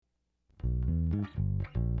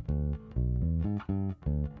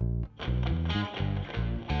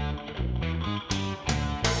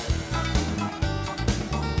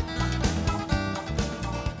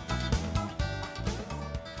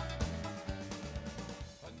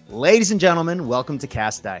Ladies and gentlemen, welcome to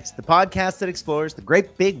Cast Dice, the podcast that explores the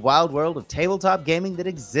great big wild world of tabletop gaming that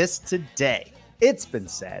exists today. It's been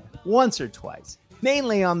said once or twice,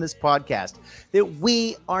 mainly on this podcast, that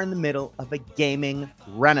we are in the middle of a gaming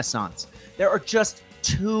renaissance. There are just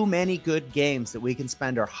too many good games that we can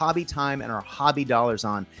spend our hobby time and our hobby dollars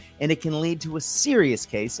on, and it can lead to a serious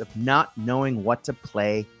case of not knowing what to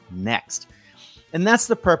play next. And that's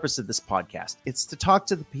the purpose of this podcast. It's to talk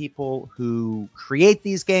to the people who create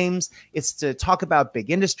these games. It's to talk about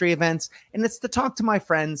big industry events. And it's to talk to my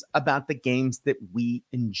friends about the games that we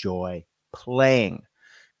enjoy playing.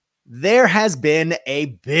 There has been a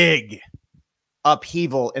big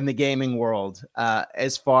upheaval in the gaming world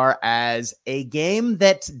as far as a game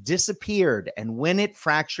that disappeared. And when it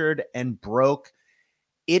fractured and broke,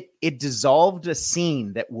 it dissolved a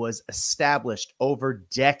scene that was established over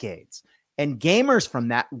decades. And gamers from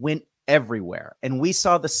that went everywhere. And we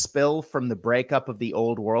saw the spill from the breakup of the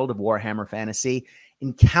old world of Warhammer Fantasy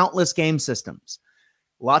in countless game systems.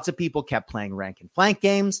 Lots of people kept playing rank and flank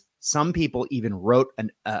games. Some people even wrote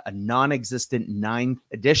a non-existent 9th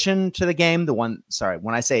edition to the game. When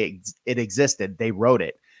I say it existed, they wrote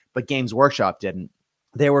it, but Games Workshop didn't.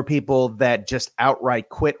 There were people that just outright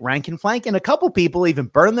quit rank and flank, and a couple people even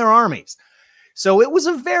burned their armies. So it was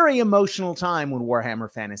a very emotional time when Warhammer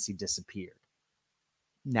Fantasy disappeared.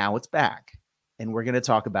 Now it's back, and we're going to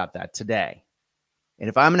talk about that today. And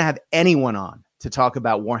if I'm going to have anyone on to talk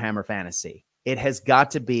about Warhammer Fantasy, it has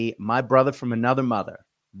got to be my brother from another mother,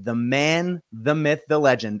 the man, the myth, the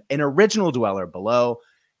legend, an original Dweller Below,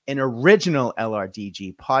 an original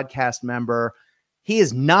LRDG podcast member. He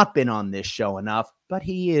has not been on this show enough, but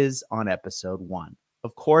he is on episode 1.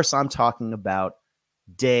 Of course, I'm talking about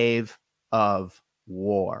DaveOwaR.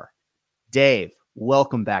 Dave,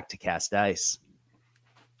 welcome back to Cast Dice.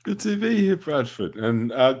 Good to be here, Bradford,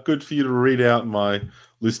 and good for you to read out my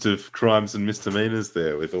list of crimes and misdemeanors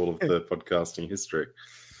there with all of the podcasting history.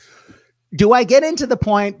 Do I get into the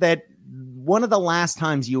point that one of the last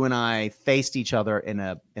times you and I faced each other in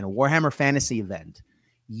a Warhammer Fantasy event,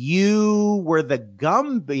 you were the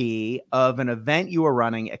Gumby of an event you were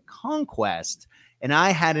running at Conquest, and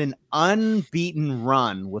I had an unbeaten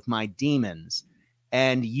run with my demons,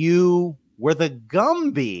 and you were the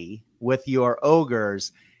Gumby with your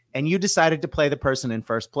ogres, and you decided to play the person in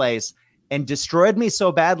first place and destroyed me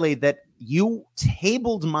so badly that you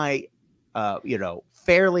tabled my,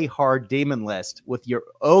 fairly hard demon list with your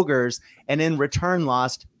ogres, and in return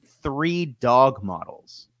lost 3 dog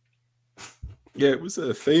models. Yeah, it was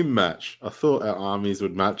a theme match. I thought our armies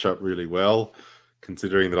would match up really well,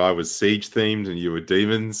 considering that I was siege themed and you were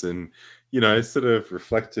demons, and sort of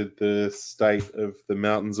reflected the state of the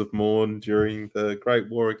Mountains of Morn during the Great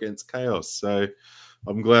War against Chaos. So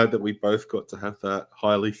I'm glad that we both got to have that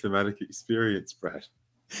highly thematic experience, Brad.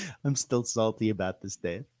 I'm still salty about this,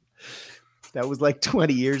 Dave. That was like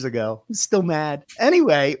 20 years ago. I'm still mad.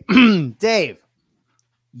 Anyway, Dave,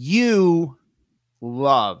 you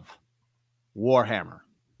love Warhammer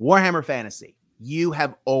Fantasy. You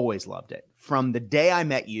have always loved it. From the day I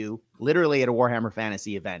met you, literally at a Warhammer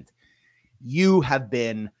Fantasy event, you have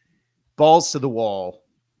been balls to the wall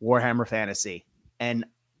Warhammer Fantasy. And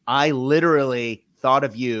I literally thought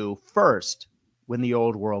of you first when the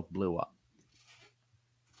old world blew up.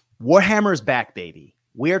 Warhammer is back, baby.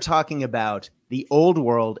 We are talking about the old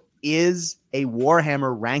world is a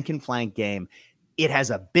Warhammer rank and flank game. It has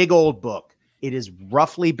a big old book. It is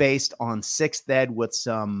roughly based on 6th ed with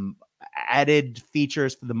some added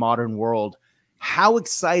features for the modern world. How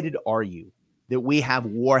excited are you that we have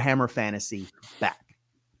Warhammer Fantasy back?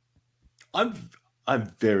 I'm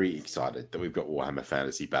very excited that we've got Warhammer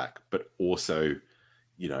Fantasy back, but also,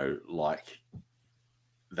 like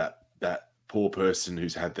that poor person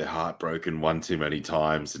who's had their heart broken one too many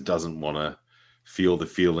times and doesn't want to feel the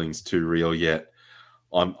feelings too real yet.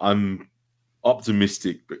 I'm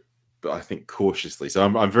optimistic, but I think cautiously. So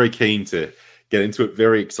I'm very keen to get into it.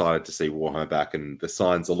 Very excited to see Warhammer back, and the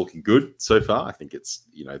signs are looking good so far. I think it's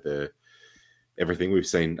everything we've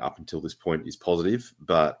seen up until this point is positive,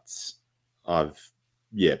 but I've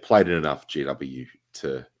played it enough GW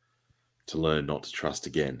to learn not to trust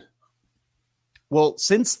again. Well,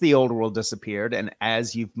 since the old world disappeared, and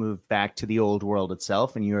as you've moved back to the old world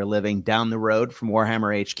itself, and you're living down the road from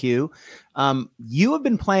Warhammer HQ, you have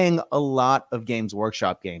been playing a lot of Games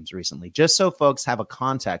Workshop games recently. Just so folks have a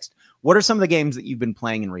context, what are some of the games that you've been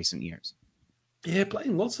playing in recent years? Yeah,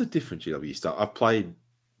 playing lots of different GW stuff. I've played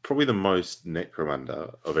probably the most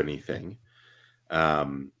Necromunda of anything.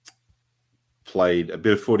 Played a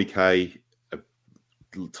bit of 40k, a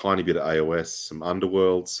tiny bit of AOS, some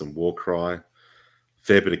Underworld, some Warcry,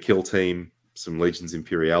 fair bit of Kill Team, some Legions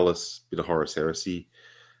Imperialis, bit of Horus Heresy.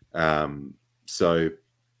 So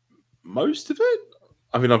most of it,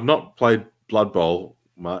 I mean, I've not played Blood Bowl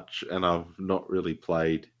much, and I've not really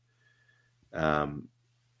played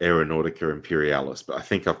Aeronautica Imperialis, but I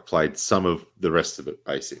think I've played some of the rest of it,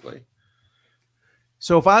 basically.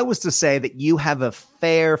 So if I was to say that you have a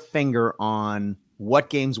fair finger on what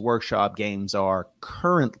Games Workshop games are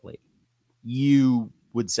currently, you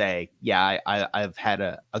would say, yeah, I've had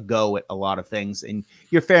a go at a lot of things, and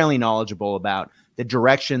you're fairly knowledgeable about the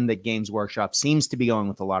direction that Games Workshop seems to be going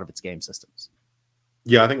with a lot of its game systems.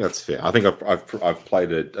 Yeah, I think that's fair. I think I've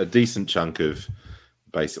played a decent chunk of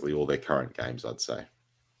basically all their current games, I'd say.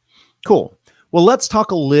 Cool. Well, let's talk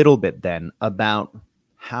a little bit then about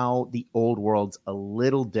how the old world's a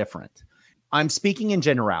little different. I'm speaking in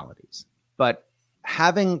generalities, but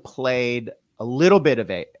having played a little bit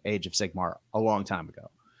of Age of Sigmar a long time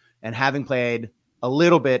ago, and having played a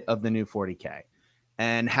little bit of the new 40K,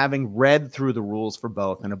 and having read through the rules for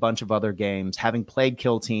both and a bunch of other games, having played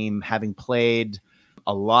Kill Team, having played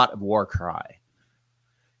a lot of Warcry,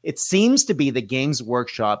 it seems to be that Games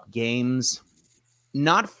Workshop games,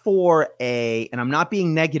 not for and I'm not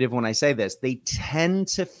being negative when I say this, they tend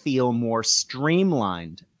to feel more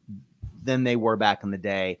streamlined than they were back in the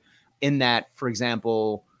day, in that, for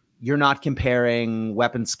example, you're not comparing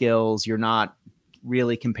weapon skills. You're not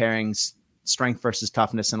really comparing strength versus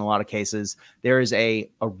toughness in a lot of cases. There is a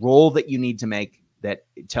roll that you need to make that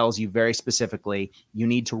tells you very specifically, you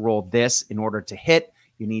need to roll this in order to hit.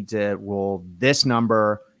 You need to roll this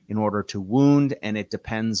number in order to wound. And it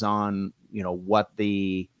depends on, what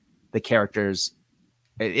the characters,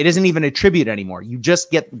 it isn't even a tribute anymore. You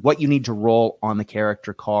just get what you need to roll on the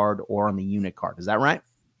character card or on the unit card. Is that right?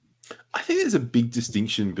 I think there's a big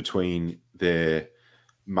distinction between their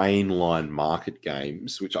mainline market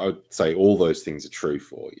games, which I would say all those things are true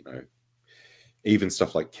for, even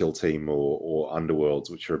stuff like Kill Team or Underworlds,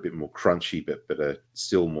 which are a bit more crunchy, but are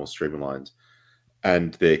still more streamlined.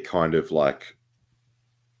 And they're kind of like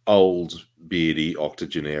old, beardy,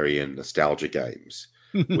 octogenarian nostalgia games,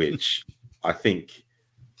 which I think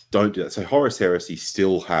don't do that. So Horus Heresy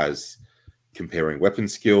still has comparing weapon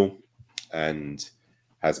skill and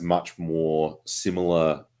has much more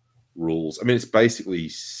similar rules. I mean, it's basically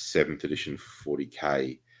 7th edition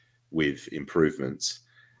 40K with improvements.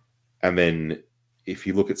 And then if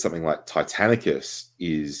you look at something like Titanicus,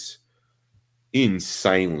 is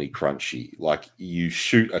insanely crunchy. Like, you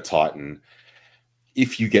shoot a Titan,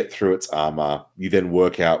 if you get through its armor, you then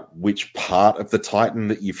work out which part of the Titan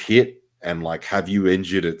that you've hit, and like, have you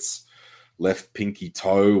injured its left pinky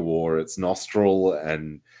toe or its nostril,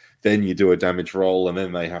 and then you do a damage roll, and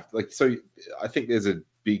then they have to, so I think there's a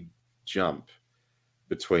big jump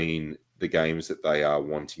between the games that they are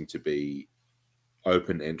wanting to be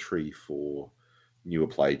open entry for newer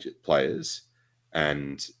players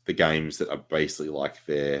and the games that are basically like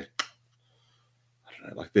their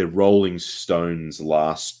Rolling Stones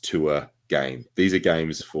last tour game. These are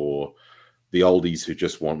games for the oldies who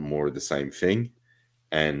just want more of the same thing.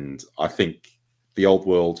 And I think the old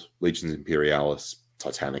world, Legions Imperialis,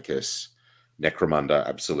 Titanicus, Necromunda,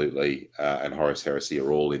 absolutely, and Horus Heresy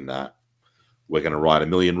are all in that. We're going to write 1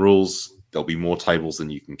 million rules. There'll be more tables than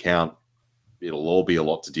you can count. It'll all be a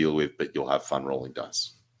lot to deal with, but you'll have fun rolling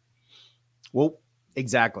dice. Well,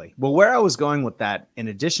 exactly. Well, where I was going with that, in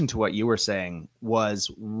addition to what you were saying,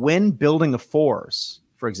 was when building a force,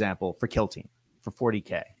 for example, for Kill Team, for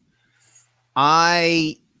 40K,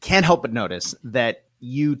 I can't help but notice that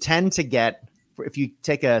you tend to get, if you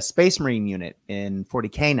take a Space Marine unit in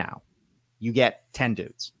 40K now, you get 10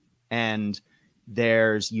 dudes. And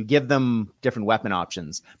you give them different weapon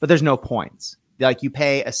options, but there's no points. Like, you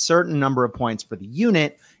pay a certain number of points for the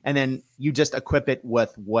unit, and then you just equip it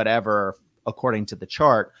with whatever according to the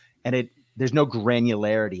chart. And there's no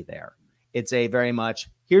granularity there. It's a very much,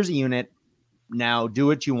 here's a unit, now do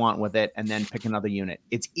what you want with it, and then pick another unit.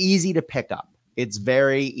 It's easy to pick up. It's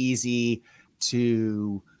very easy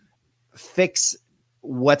to fix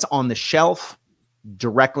what's on the shelf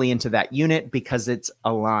directly into that unit because it's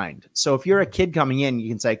aligned. So if you're a kid coming in, you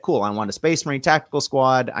can say, cool, I want a Space Marine tactical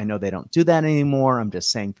squad. I know they don't do that anymore. I'm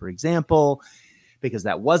just saying, for example, because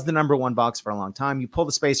that was the number one box for a long time. You pull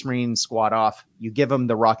the Space Marine squad off, you give them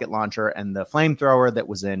the rocket launcher and the flamethrower that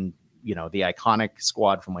was in, the iconic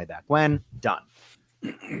squad from way back when. Done.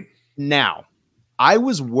 Now, I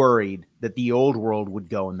was worried that the old world would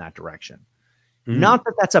go in that direction. Not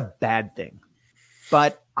that that's a bad thing,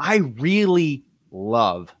 but I really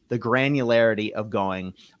love the granularity of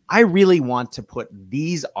going, I really want to put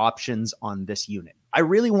these options on this unit. I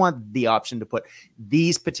really want the option to put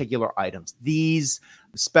these particular items, these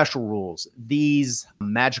special rules, these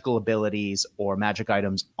magical abilities or magic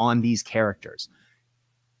items on these characters.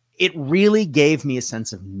 It really gave me a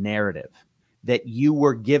sense of narrative that you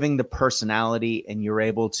were giving the personality, and you're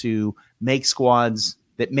able to make squads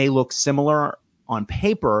that may look similar on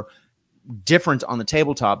paper, different on the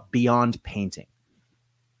tabletop beyond painting.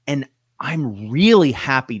 And I'm really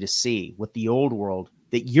happy to see with the old world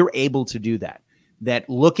that you're able to do that, that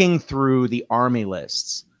looking through the army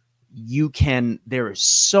lists, there is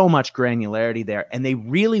so much granularity there. And they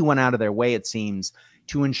really went out of their way, it seems,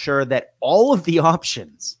 to ensure that all of the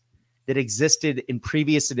options that existed in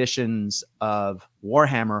previous editions of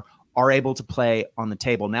Warhammer are able to play on the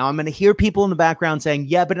table. Now, I'm going to hear people in the background saying,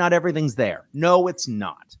 yeah, but not everything's there. No, it's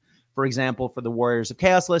not. For example, for the Warriors of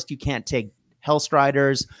Chaos list, you can't take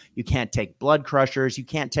Hellstriders, you can't take Blood Crushers, you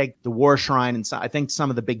can't take the War Shrine, and so I think some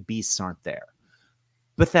of the big beasts aren't there.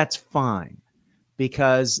 But that's fine,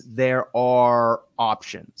 because there are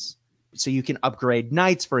options. So you can upgrade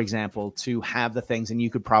knights, for example, to have the things, and you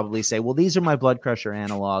could probably say, well, these are my Blood Crusher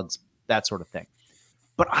analogs, that sort of thing.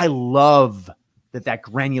 But I love that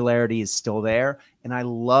granularity is still there, and I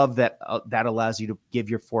love that that allows you to give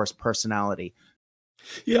your force personality.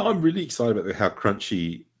 Yeah, I'm really excited about how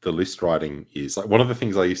crunchy the list writing is. Like, one of the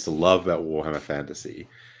things I used to love about Warhammer Fantasy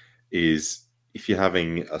is if you're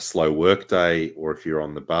having a slow work day, or if you're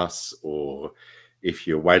on the bus, or if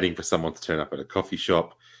you're waiting for someone to turn up at a coffee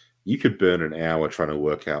shop, you could burn an hour trying to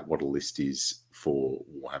work out what a list is for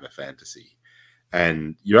Warhammer Fantasy.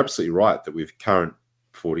 And you're absolutely right that with current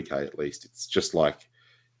 40k, at least, it's just like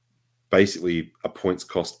basically a points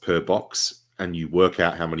cost per box, and you work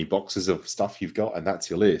out how many boxes of stuff you've got, and that's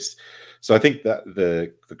your list. So I think that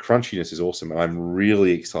the crunchiness is awesome, and I'm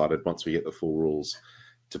really excited once we get the full rules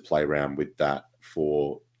to play around with that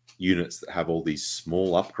for units that have all these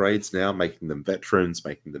small upgrades now, making them veterans,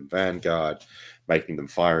 making them vanguard, making them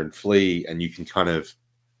fire and flee, and you can kind of,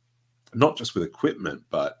 not just with equipment,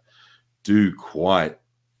 but do quite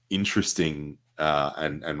interesting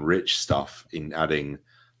and rich stuff in adding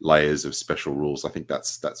layers of special rules. I think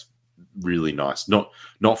that's really nice.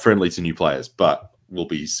 Not friendly to new players, but will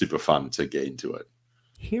be super fun to get into it.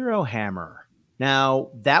 Hero Hammer. Now,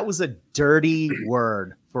 that was a dirty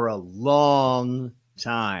word for a long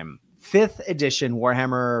time. 5th edition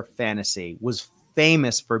Warhammer Fantasy was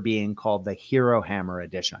famous for being called the Hero Hammer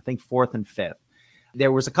edition. I think 4th and 5th.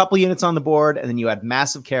 There was a couple units on the board, and then you had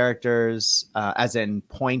massive characters, as in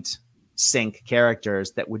point sync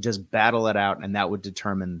characters that would just battle it out, and that would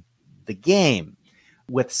determine the game.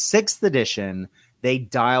 With 6th edition, they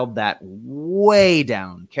dialed that way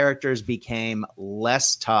down. Characters became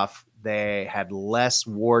less tough. They had less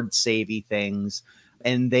ward savey things,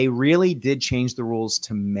 and they really did change the rules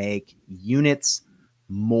to make units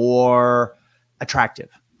more attractive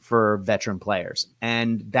for veteran players.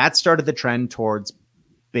 And that started the trend towards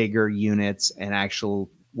bigger units and actual,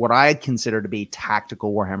 what I consider to be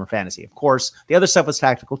tactical Warhammer Fantasy. Of course, the other stuff was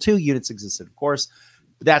tactical too. Units existed, of course.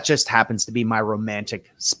 That just happens to be my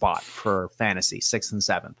romantic spot for fantasy, 6th and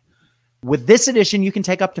 7th. With this edition, you can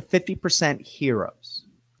take up to 50% heroes.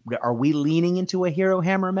 Are we leaning into a Hero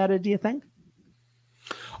Hammer meta, do you think?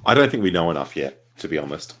 I don't think we know enough yet, to be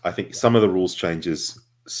honest. I think some of the rules changes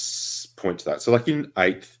point to that. So like in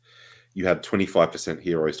 8th, you had 25%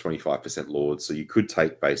 heroes, 25% lords. So you could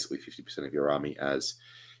take basically 50% of your army as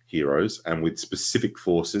heroes. And with specific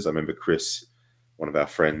forces, I remember Chris, one of our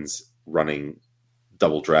friends, running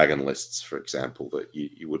double dragon lists, for example, that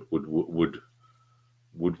you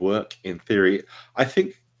would work in theory. I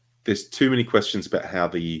think there's too many questions about how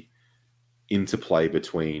the interplay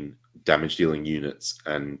between damage dealing units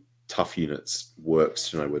and tough units works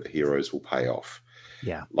to know whether heroes will pay off.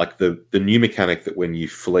 Yeah. Like the new mechanic that when you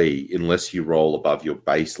flee, unless you roll above your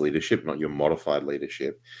base leadership, not your modified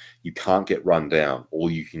leadership, you can't get run down. All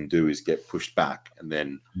you can do is get pushed back and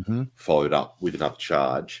then followed up with another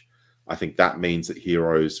charge. I think that means that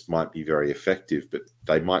heroes might be very effective, but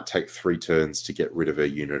they might take 3 turns to get rid of a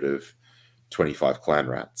unit of 25 clan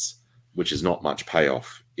rats, which is not much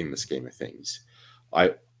payoff in the scheme of things.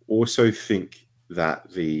 I also think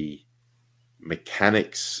that the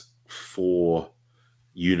mechanics for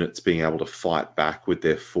units being able to fight back with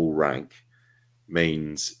their full rank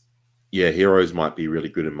means, yeah, heroes might be really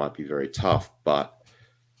good and might be very tough, but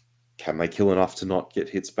can they kill enough to not get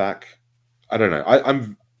hits back? I don't know.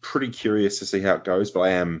 I'm pretty curious to see how it goes, but I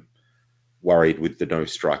am worried with the no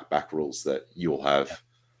strike back rules that you'll have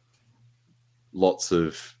lots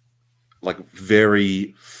of like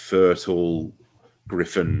very fertile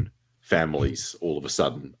Griffin families all of a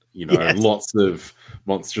sudden. You know, Yes. lots of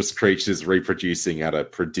monstrous creatures reproducing at a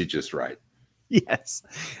prodigious rate. Yes.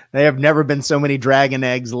 There have never been so many dragon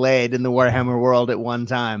eggs laid in the Warhammer world at one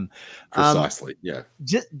time. Precisely. Yeah.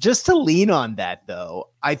 Just to lean on that, though,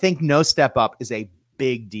 I think no step up is a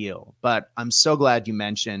big deal. But I'm so glad you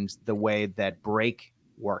mentioned the way that break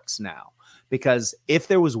works now. Because if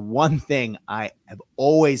there was one thing I have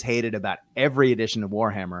always hated about every edition of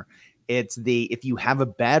Warhammer, it's if you have a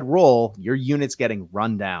bad roll, your unit's getting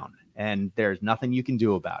run down. And there's nothing you can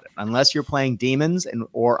do about it unless you're playing demons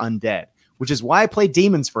or undead, which is why I played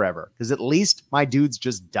demons forever, because at least my dudes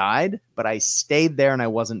just died, but I stayed there and I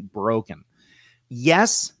wasn't broken.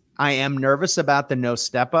 Yes, I am nervous about the no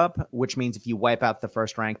step up, which means if you wipe out the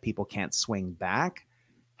first rank, people can't swing back.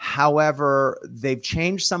 However, they've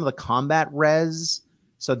changed some of the combat res,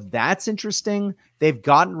 so that's interesting. They've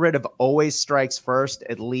gotten rid of always strikes first,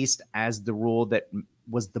 at least as the rule that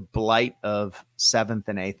was the blight of 7th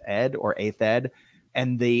and 8th ed or 8th ed,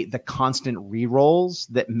 and the constant rerolls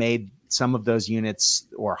that made some of those units,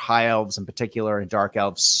 or high elves in particular and dark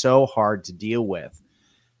elves, so hard to deal with.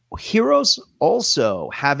 Heroes also,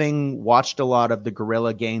 having watched a lot of the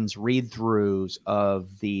Guerrilla Games read-throughs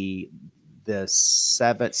of the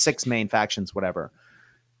 6 main factions, whatever,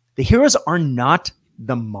 the heroes are not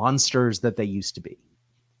the monsters that they used to be.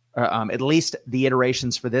 At least the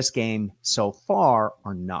iterations for this game so far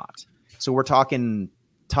are not. So we're talking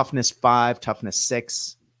toughness 5, toughness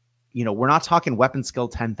 6. You know, we're not talking weapon skill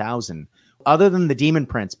 10,000. Other than the Demon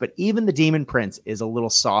Prince, but even the Demon Prince is a little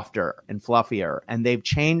softer and fluffier, and they've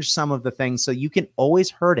changed some of the things so you can always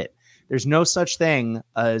hurt it. There's no such thing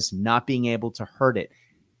as not being able to hurt it.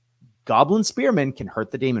 Goblin Spearmen can hurt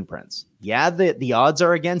the Demon Prince. Yeah, the odds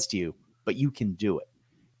are against you, but you can do it.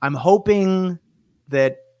 I'm hoping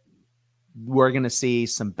that we're going to see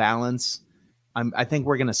some balance. I think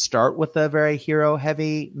we're going to start with a very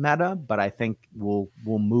hero-heavy meta, but I think we'll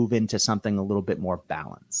move into something a little bit more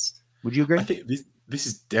balanced. Would you agree? I think this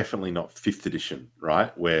is definitely not 5th edition,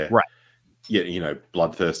 right? Where, right. Yeah, you know,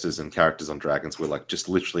 bloodthirsters and characters on dragons were like just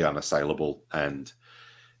literally unassailable, and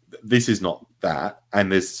this is not that.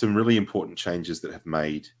 And there's some really important changes that have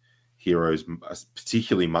made heroes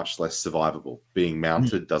particularly much less survivable. Being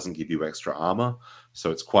mounted doesn't give you extra armor, so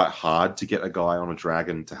it's quite hard to get a guy on a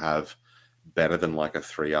dragon to have better than like a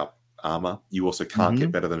 3-up armor. You also can't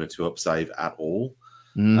get better than a 2-up save at all.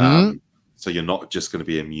 So you're not just going to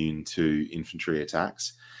be immune to infantry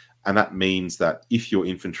attacks. And that means that if your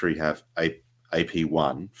infantry have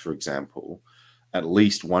AP1, for example, at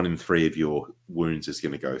least 1 in 3 of your wounds is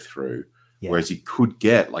going to go through. Yeah. Whereas you could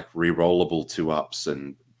get like re-rollable 2-ups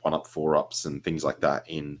and 1-up 4-ups and things like that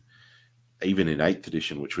even in 8th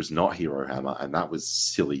edition, which was not Hero Hammer, and that was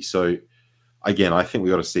silly. So again, I think we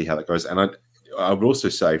got to see how that goes. And I would also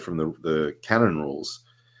say from the canon rules,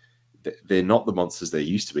 they're not the monsters they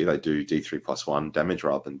used to be. They do D3+1 damage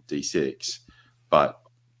rather than D6, but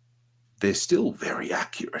they're still very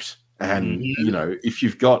accurate. And, you know, if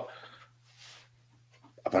you've got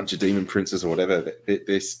a bunch of demon princes or whatever,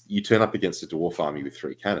 you turn up against a dwarf army with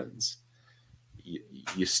 3 cannons,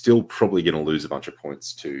 you're still probably going to lose a bunch of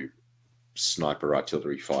points to sniper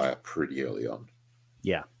artillery fire pretty early on.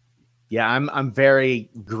 Yeah. Yeah, I'm very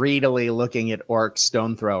greedily looking at orc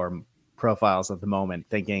stone thrower profiles at the moment,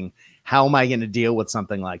 thinking, how am I going to deal with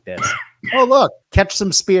something like this? Oh, look, catch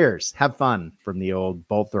some spears, have fun from the old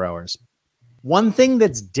bolt throwers. One thing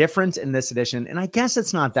that's different in this edition, and I guess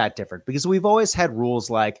it's not that different because we've always had rules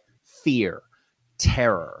like fear,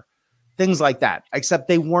 terror, things like that, except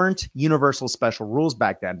they weren't universal special rules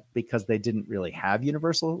back then because they didn't really have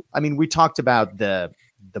universal. I mean, we talked about the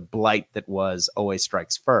blight that was always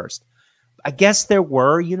strikes first. I guess there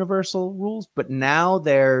were universal rules, but now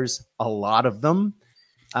there's a lot of them.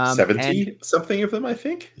 70 something of them, I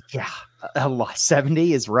think. Yeah, a lot.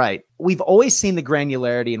 70 is right. We've always seen the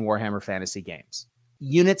granularity in Warhammer Fantasy games.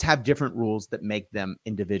 Units have different rules that make them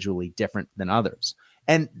individually different than others.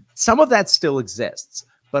 And some of that still exists,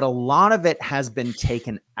 but a lot of it has been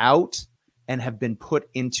taken out and have been put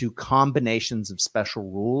into combinations of special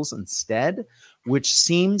rules instead, which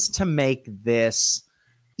seems to make this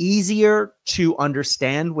easier to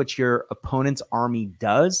understand what your opponent's army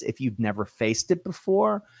does if you've never faced it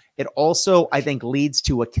before. It also, I think, leads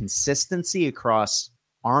to a consistency across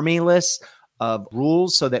army lists of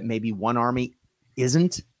rules so that maybe one army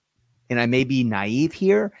isn't, and I may be naive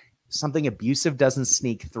here, something abusive doesn't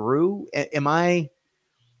sneak through.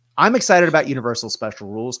 I'm excited about universal special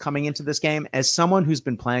rules coming into this game. As someone who's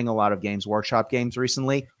been playing a lot of Games Workshop games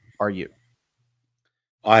recently, are you?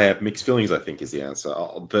 I have mixed feelings, I think, is the answer.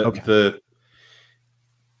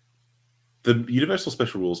 The universal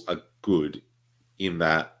special rules are good in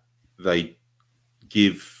that they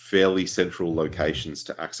give fairly central locations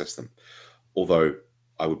to access them. Although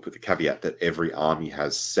I would put the caveat that every army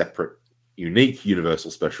has separate, unique universal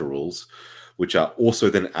special rules, which are also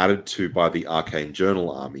then added to by the Arcane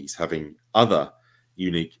Journal armies having other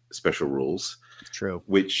unique special rules. It's true.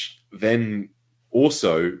 Which then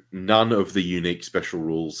also none of the unique special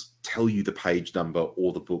rules tell you the page number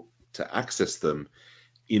or the book to access them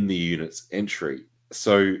in the unit's entry.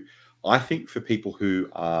 So I think for people who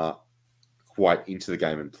are quite into the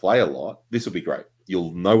game and play a lot, this will be great.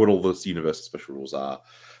 You'll know what all those universal special rules are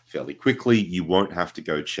fairly quickly. You won't have to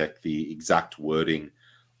go check the exact wording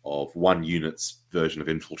of one unit's version of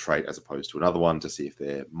Infiltrate as opposed to another one to see if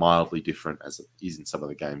they're mildly different, as it is in some of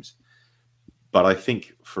the games. But I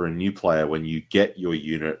think for a new player, when you get your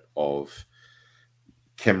unit of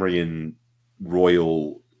Kemrian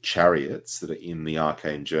Royal chariots that are in the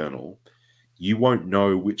Arcane Journal, you won't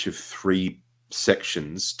know which of 3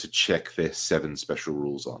 sections to check their 7 special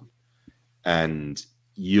rules on. And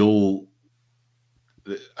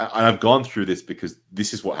I've gone through this because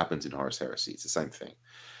this is what happens in Horus Heresy. It's the same thing.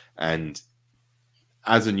 And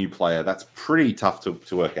as a new player, that's pretty tough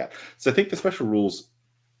to work out. So I think the special rules,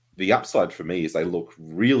 the upside for me is they look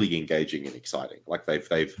really engaging and exciting. Like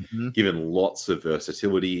they've given lots of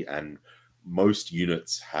versatility, and most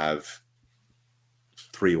units have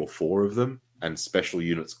 3 or 4 of them, and special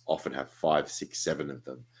units often have 5, 6, 7 of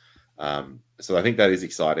them. So I think that is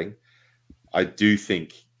exciting. I do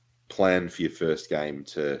think plan for your first game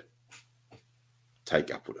to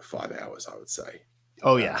take upward of 5 hours, I would say.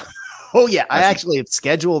 Oh, yeah. I actually have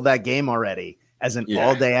scheduled that game already as an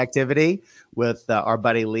all-day activity with our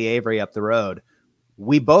buddy Lee Avery up the road.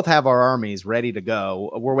 We both have our armies ready to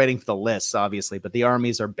go. We're waiting for the lists, obviously, but the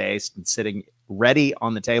armies are based and sitting ready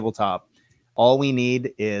on the tabletop. All we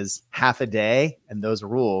need is half a day and those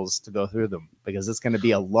rules to go through them, because it's going to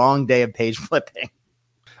be a long day of page flipping.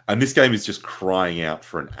 And this game is just crying out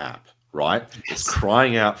for an app, right? Yes. It's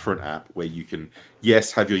crying out for an app where you can,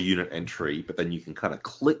 have your unit entry, but then you can kind of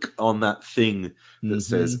click on that thing that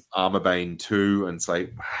says Armorbane 2 and say,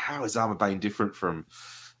 how is Armorbane different from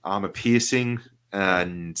Armor Piercing?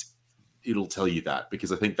 And it'll tell you that,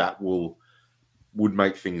 because I think that would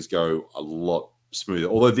make things go a lot smoother.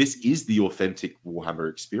 Although this is the authentic Warhammer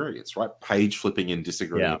experience, right? Page flipping and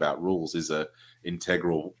disagreeing about rules is a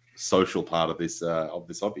integral social part of this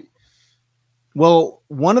hobby. Well,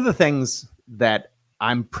 one of the things that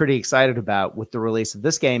I'm pretty excited about with the release of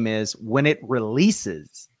this game is when it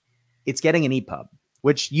releases, it's getting an EPUB,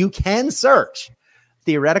 which you can search.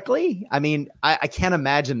 Theoretically, I mean, I can't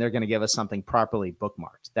imagine they're going to give us something properly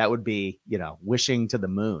bookmarked. That would be, wishing to the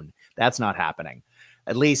moon. That's not happening.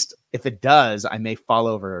 At least if it does, I may fall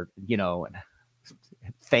over, and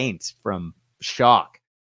faint from shock.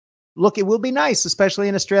 Look, it will be nice, especially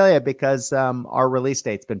in Australia, because our release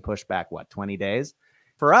date's been pushed back, 20 days?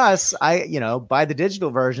 For us, buy the digital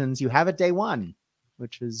versions, you have it day one,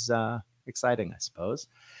 which is exciting, I suppose.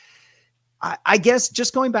 I guess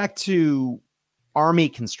just going back to army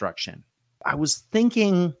construction, I was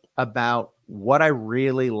thinking about what I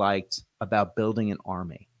really liked about building an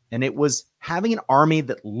army, and it was having an army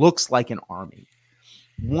that looks like an army.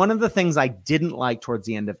 One of the things I didn't like towards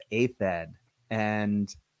the end of 8th Ed,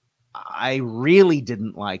 and I really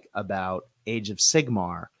didn't like about Age of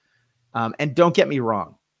Sigmar, and don't get me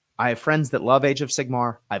wrong, I have friends that love Age of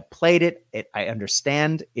Sigmar. I've played it. I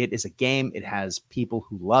understand it is a game. It has people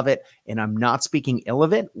who love it, and I'm not speaking ill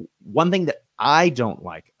of it. One thing that I don't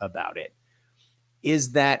like about it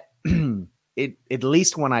is that at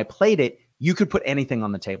least when I played it, you could put anything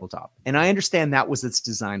on the tabletop. And I understand that was its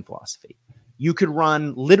design philosophy. You could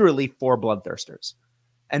run literally 4 Bloodthirsters,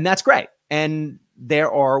 and that's great. And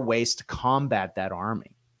there are ways to combat that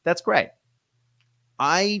army. That's great.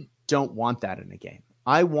 I don't want that in a game.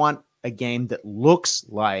 I want a game that looks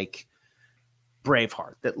like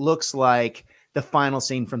Braveheart, that looks like the final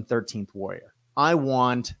scene from 13th Warrior. I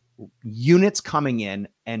want units coming in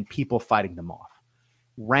and people fighting them off.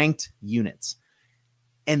 Ranked units.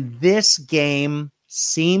 And this game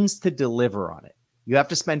seems to deliver on it. You have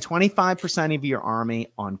to spend 25% of your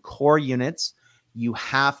army on core units. You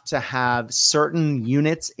have to have certain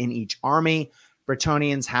units in each army.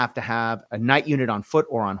 Bretonnians have to have a knight unit on foot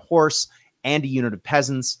or on horse and a unit of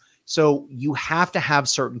peasants. So you have to have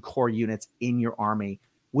certain core units in your army,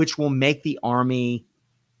 which will make the army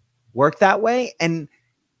work that way. And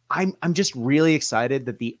I'm just really excited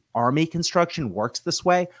that the army construction works this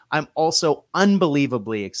way. I'm also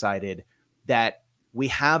unbelievably excited that we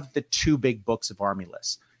have the 2 big books of army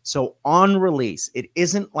lists. So on release, it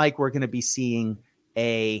isn't like we're going to be seeing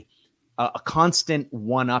a a constant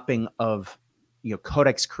one-upping of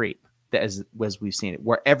codex creep, as we've seen it,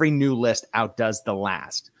 where every new list outdoes the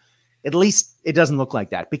last. At least it doesn't look like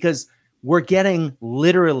that, because we're getting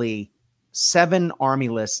literally 7 army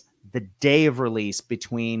lists the day of release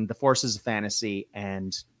between the Forces of Fantasy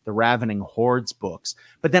and the Ravening Hordes books.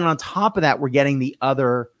 But then on top of that, we're getting the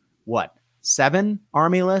other, 7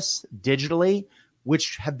 army lists digitally,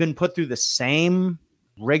 which have been put through the same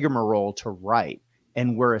rigmarole to write.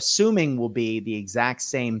 And we're assuming will be the exact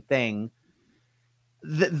same thing.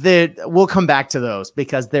 We'll come back to those,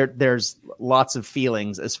 because there's lots of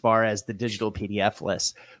feelings as far as the digital PDF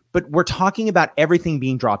lists. But we're talking about everything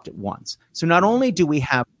being dropped at once. So not only do we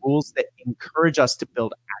have rules that encourage us to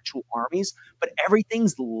build actual armies, but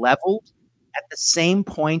everything's leveled at the same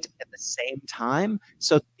point at the same time.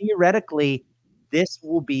 So theoretically, this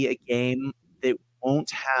will be a game that won't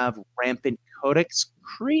have rampant codex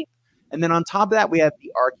creep. And then on top of that, we have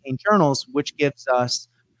the Arcane Journals, which gives us,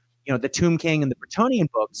 the Tomb King and the Bretonian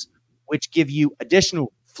books, which give you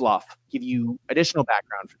additional fluff, give you additional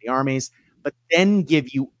background for the armies, but then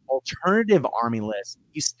give you alternative army lists.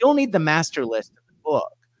 You still need the master list of the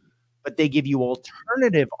book, but they give you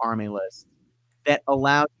alternative army lists that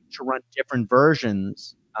allow you to run different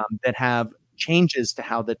versions that have changes to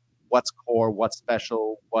how what's core, what's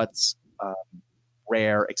special, what's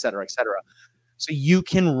rare, et cetera, et cetera. So you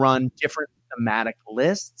can run different thematic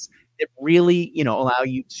lists that really, allow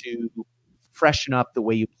you to freshen up the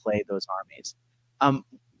way you play those armies.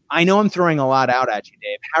 I know I'm throwing a lot out at you,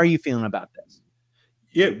 Dave. How are you feeling about this?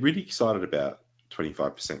 Yeah, really excited about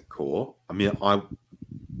 25% core. I mean, I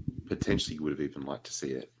potentially would have even liked to see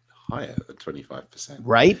it higher than 25%.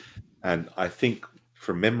 Right. And I think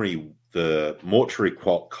from memory, the Mortuary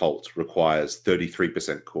Cult requires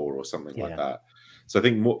 33% core or something like that. So I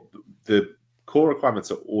think the core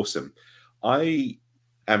requirements are awesome. I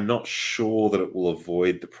am not sure that it will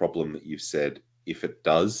avoid the problem that you've said if it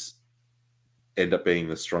does end up being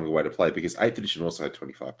the stronger way to play, because 8th edition also had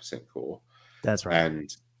 25% core. That's right.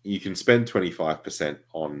 And you can spend 25%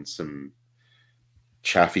 on some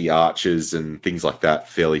chaffy archers and things like that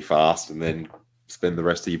fairly fast, and then spend the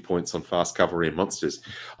rest of your points on fast cavalry and monsters.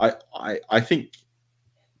 I think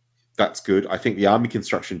that's good. I think the army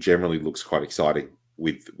construction generally looks quite exciting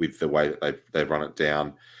with the way that they've run it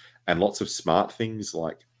down, and lots of smart things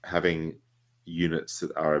like having units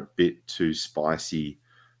that are a bit too spicy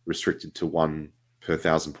restricted to 1 per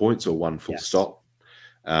 1,000 points or 1 full stop.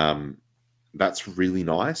 That's really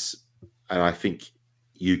nice. And I think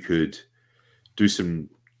you could do some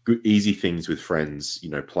good, easy things with friends,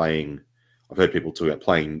 playing. I've heard people talk about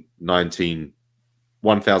playing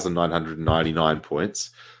 1,999 points,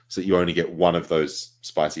 so that you only get 1 of those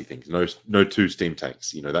spicy things. No 2 steam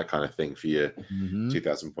tanks, that kind of thing for your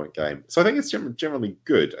 2,000 point game. So I think it's generally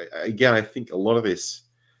good. Again, I think a lot of this,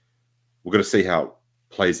 we're going to see how it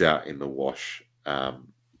plays out in the wash.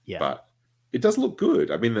 But it does look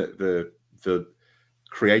good. I mean, the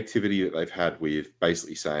creativity that they've had with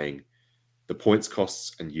basically saying the points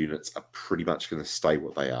costs and units are pretty much going to stay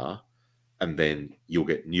what they are. And then you'll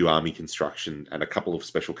get new army construction and a couple of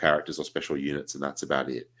special characters or special units, and that's about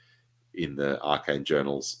it in the Arcane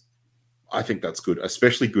Journals. I think that's good,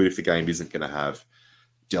 especially good if the game isn't going to have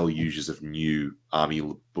deluges of new army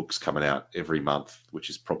books coming out every month, which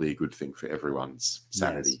is probably a good thing for everyone's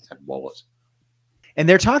sanity and wallet. And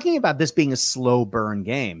they're talking about this being a slow burn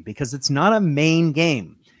game because it's not a main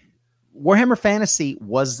game. Warhammer Fantasy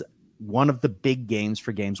was one of the big games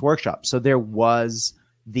for Games Workshop. So there was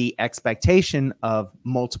the expectation of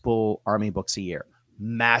multiple army books a year,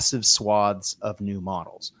 massive swaths of new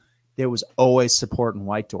models. There was always support in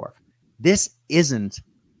White Dwarf. This isn't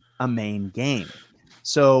a main game.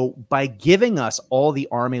 So by giving us all the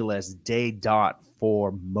army lists day dot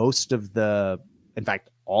for most of in fact,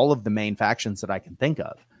 all of the main factions that I can think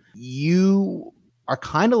of, you are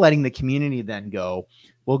kind of letting the community then go,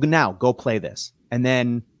 well, now go play this. And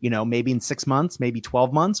then, maybe in 6 months, maybe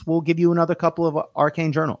 12 months, we'll give you another couple of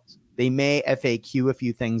Arcane Journals. They may FAQ a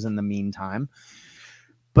few things in the meantime,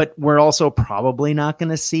 but we're also probably not going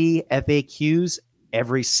to see FAQs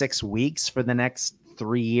every 6 weeks for the next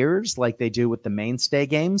 3 years like they do with the mainstay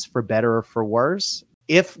games, for better or for worse.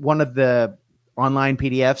 If one of the online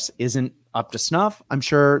PDFs isn't up to snuff, I'm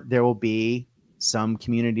sure there will be some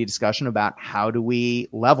community discussion about how do we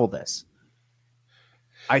level this.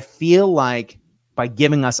 I feel like by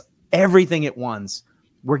giving us everything at once,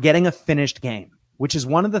 we're getting a finished game, which is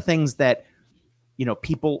one of the things that,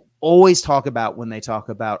 people always talk about when they talk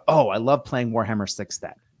about, oh, I love playing Warhammer 6th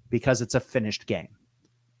Ed because it's a finished game.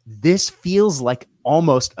 This feels like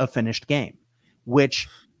almost a finished game, which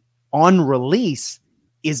on release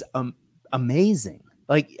is amazing.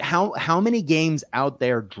 Like how many games out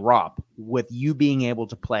there drop with you being able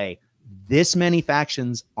to play this many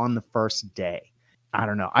factions on the first day? I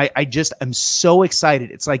don't know. I just am so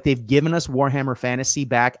excited. It's like they've given us Warhammer Fantasy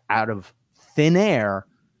back out of thin air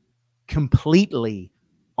completely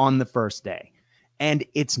on the first day. And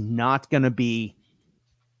it's not going to be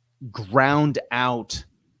ground out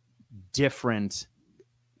different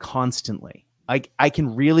constantly. I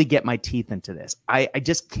can really get my teeth into this. I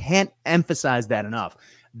just can't emphasize that enough.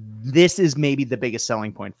 This is maybe the biggest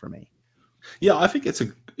selling point for me. Yeah, I think it's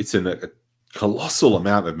a colossal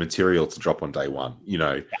amount of material to drop on day one. You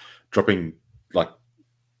know, dropping, like,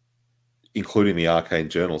 including the Arcane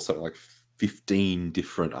Journal, something like 15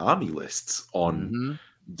 different army lists on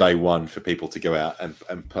day one for people to go out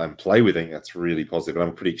and play with. It. That's really positive, and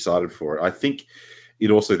I'm pretty excited for it. I think it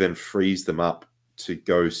also then frees them up to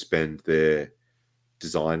go spend their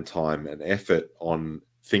design time and effort on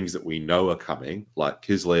things that we know are coming, like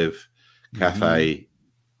Kislev, Cafe.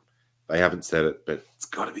 They haven't said it, but it's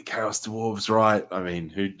got to be Chaos Dwarves, right? I mean,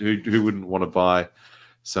 who wouldn't want to buy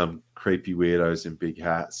some creepy weirdos in big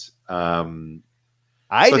hats?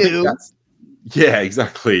 I do. Yeah,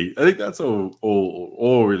 exactly. I think that's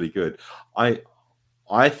all really good. I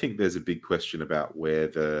think there's a big question about where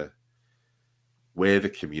the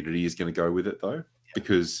community is going to go with it, though,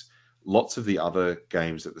 because lots of the other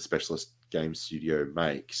games that the Specialist Game Studio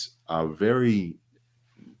makes are very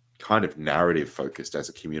kind of narrative focused as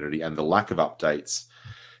a community, and the lack of updates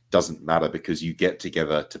doesn't matter because you get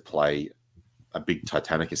together to play a big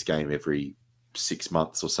Titanicus game every 6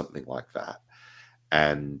 months or something like that.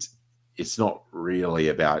 And it's not really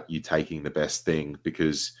about you taking the best thing,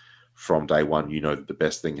 because from day one, you know that the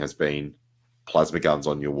best thing has been plasma guns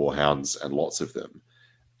on your Warhounds and lots of them.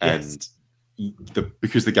 Yes. And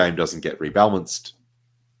because the game doesn't get rebalanced,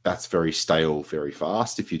 that's very stale very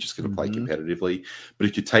fast if you're just going to play competitively. But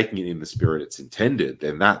if you're taking it in the spirit it's intended,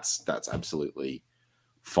 then that's absolutely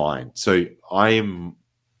fine. So I'm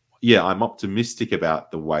optimistic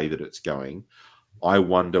about the way that it's going. I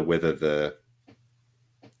wonder whether the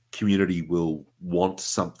community will want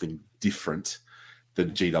something different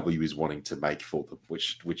than GW is wanting to make for them,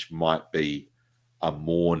 which might be a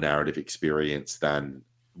more narrative experience than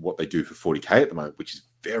what they do for 40K at the moment, which is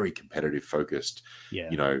very competitive focused. Yeah.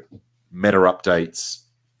 You know, meta updates,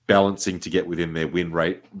 balancing to get within their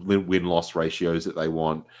win-loss ratios that they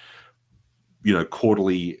want, you know,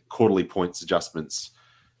 quarterly points adjustments,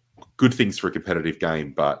 good things for a competitive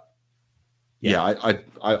game. But I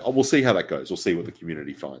will see how that goes. We'll see what the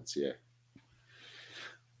community finds. Yeah.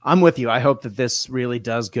 I'm with you. I hope that this really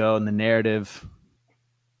does go in the narrative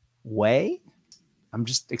way. I'm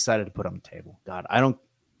just excited to put on the table. God,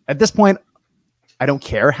 at this point, I don't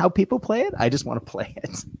care how people play it. I just want to play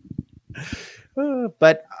it.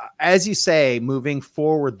 But as you say, moving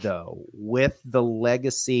forward, though, with the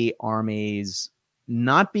legacy armies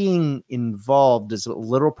not being involved is a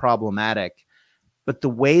little problematic. But the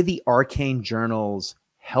way the arcane journals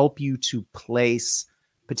help you to place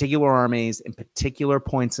particular armies in particular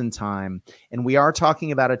points in time, and we are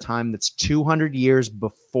talking about a time that's 200 years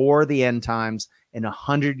before the end times and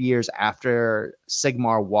 100 years after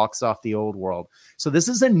Sigmar walks off the old world. So this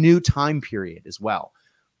is a new time period as well.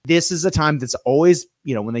 This is a time that's always,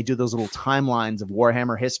 you know, when they do those little timelines of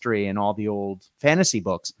Warhammer history and all the old fantasy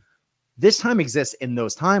books, this time exists in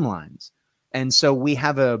those timelines. And so we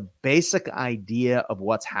have a basic idea of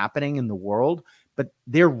what's happening in the world, but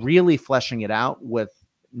they're really fleshing it out with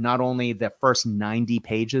not only the first 90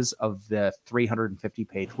 pages of the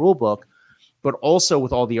 350-page rulebook, but also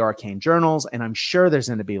with all the arcane journals. And I'm sure there's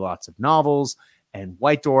going to be lots of novels and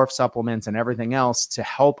White Dwarf supplements and everything else to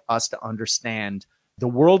help us to understand the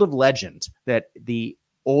world of legend that the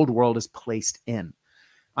old world is placed in.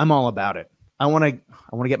 I'm all about it. I want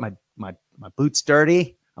to get my boots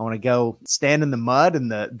dirty. I want to go stand in the mud and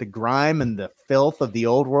the grime and the filth of the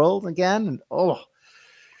old world again. And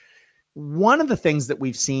one of the things that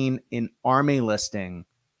we've seen in army listing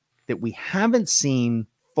that we haven't seen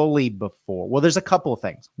fully before. Well, there's a couple of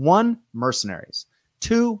things. One, mercenaries.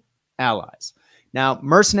 Two, allies. Now,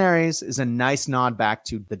 mercenaries is a nice nod back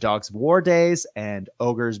to the Dogs of War days and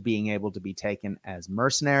ogres being able to be taken as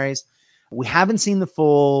mercenaries. We haven't seen the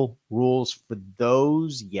full rules for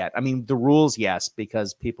those yet. I mean, the rules, yes,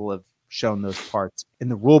 because people have shown those parts in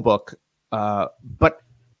the rule book. But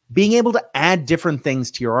being able to add different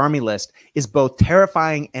things to your army list is both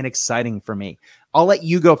terrifying and exciting for me. I'll let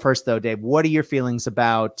you go first, though, Dave. What are your feelings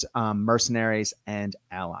about mercenaries and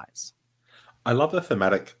allies? I love the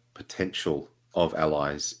thematic potential of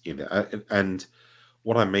allies in there. And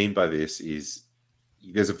what I mean by this is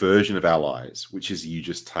there's a version of allies, which is you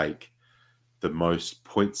just take the most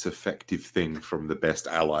points effective thing from the best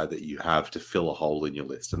ally that you have to fill a hole in your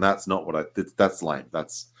list. And that's not what that's lame.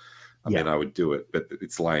 I mean, I would do it, but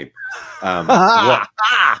it's lame. What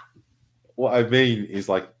I mean is,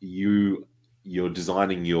 like, you're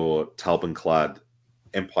designing your Talban-clad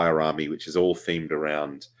Empire army, which is all themed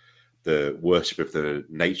around the worship of the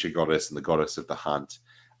nature goddess and the goddess of the hunt.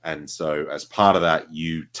 And so as part of that,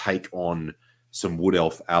 you take on some wood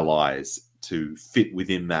elf allies to fit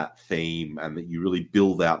within that theme, and that you really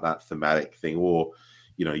build out that thematic thing. Or,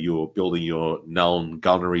 you're building your Nuln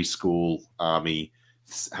gunnery school army,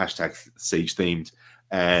 #siege themed,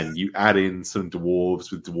 and you add in some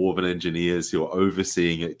dwarves with dwarven engineers who are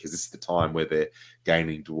overseeing it, because this is the time where they're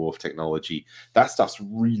gaining dwarf technology. That stuff's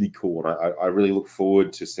really cool, and I really look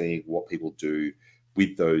forward to seeing what people do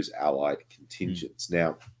with those allied contingents.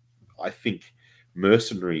 Now, I think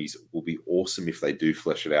mercenaries will be awesome if they do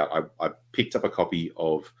flesh it out. I picked up a copy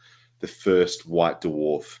of the first white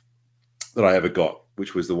dwarf that I ever got,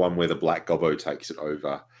 which was the one where the Black Gobbo takes it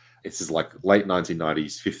over. It's just like late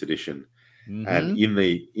 1990s, 5th edition. And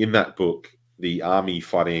in that book, the army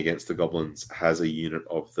fighting against the goblins has a unit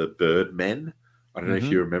of the bird men. I don't know if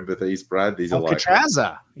you remember these, Brad. These are like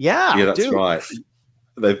Katraza. Yeah, that's right.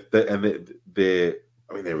 They're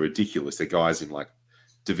ridiculous. They're guys in like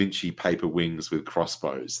Da Vinci paper wings with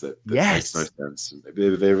crossbows that makes no sense.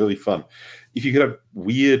 They're really fun. If you could have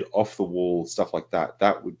weird off the wall stuff like that,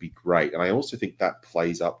 that would be great. And I also think that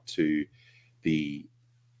plays up to the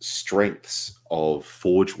strengths of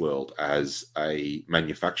Forge World as a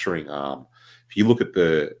manufacturing arm. If you look at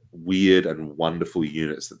the weird and wonderful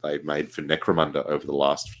units that they've made for Necromunda over the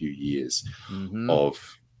last few years,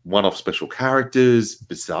 of one-off special characters,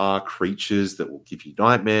 bizarre creatures that will give you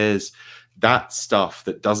nightmares, that stuff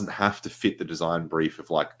that doesn't have to fit the design brief of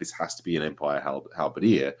like, this has to be an Empire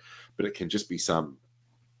halberdier, but it can just be some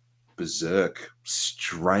berserk,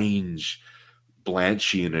 strange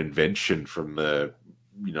Blanchian invention from the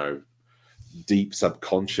deep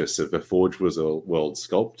subconscious of a Forge World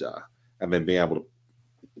sculptor, and then being able to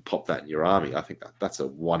pop that in your army. I think that's a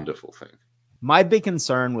wonderful thing. My big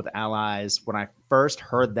concern with allies, when I first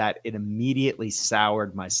heard that, it immediately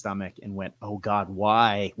soured my stomach and went, oh God,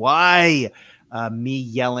 why? Me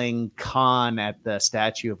yelling Khan at the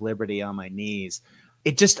Statue of Liberty on my knees.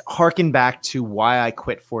 It just harkened back to why I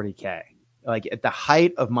quit 40K. Like, at the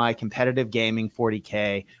height of my competitive gaming,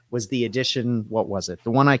 40K was the edition. What was it?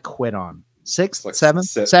 The one I quit on? Seventh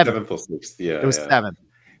or sixth. Yeah, it was seventh,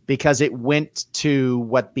 because it went to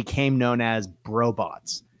what became known as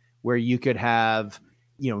brobots, where you could have,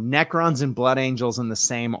 Necrons and Blood Angels in the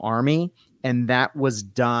same army. And that was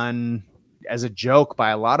done as a joke by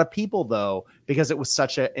a lot of people, though, because it was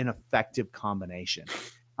such an effective combination.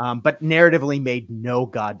 But narratively made no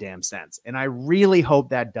goddamn sense. And I really hope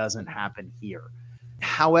that doesn't happen here.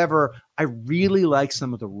 However, I really like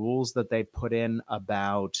some of the rules that they put in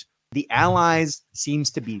about the allies seems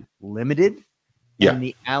to be limited. Yeah. And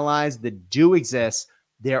the allies that do exist,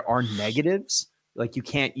 there are negatives. Like, you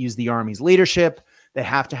can't use the army's leadership. They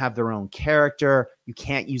have to have their own character. You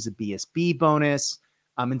can't use a BSB bonus.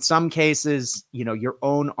 In some cases, your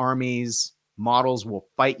own army's models will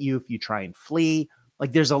fight you if you try and flee.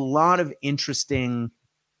 Like, there's a lot of interesting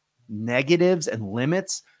negatives and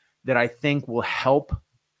limits that I think will help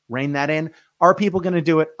rein that in. Are people going to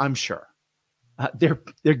do it? I'm sure. They're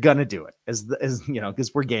going to do it as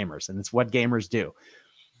because we're gamers and it's what gamers do.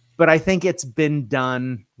 But I think it's been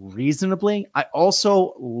done reasonably. I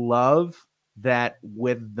also love that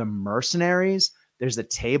with the mercenaries, there's a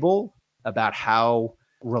table about how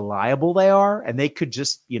reliable they are, and they could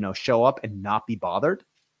just, show up and not be bothered,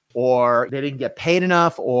 or they didn't get paid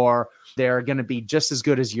enough, or they're going to be just as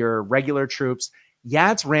good as your regular troops.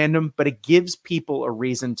 Yeah, it's random, but it gives people a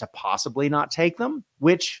reason to possibly not take them,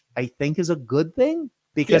 which I think is a good thing,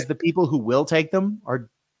 because the people who will take them are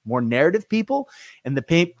more narrative people, and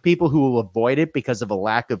the people who will avoid it because of a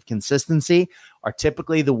lack of consistency are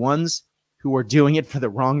typically the ones who are doing it for the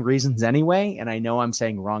wrong reasons anyway. And I know I'm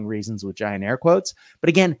saying wrong reasons with giant air quotes, but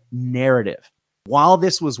again, narrative. While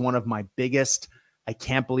this was one of my biggest, I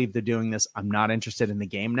can't believe they're doing this, I'm not interested in the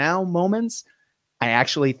game now moments, I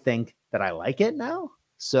actually think that I like it now.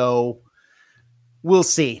 So we'll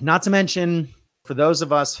see. Not to mention, for those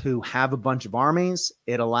of us who have a bunch of armies,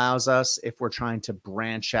 it allows us, if we're trying to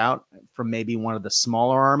branch out from maybe one of the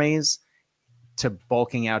smaller armies to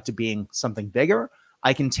bulking out to being something bigger,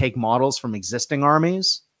 I can take models from existing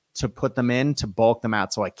armies to put them in, to bulk them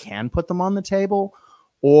out so I can put them on the table.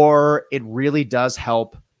 Or it really does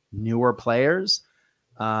help newer players.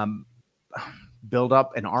 build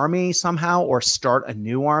up an army somehow or start a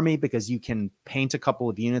new army, because you can paint a couple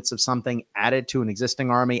of units of something, add it to an existing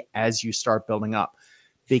army as you start building up.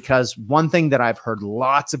 Because one thing that I've heard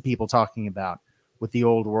lots of people talking about with the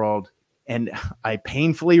old world, and I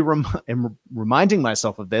painfully am reminding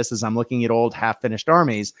myself of this as I'm looking at old half-finished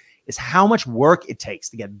armies, is how much work it takes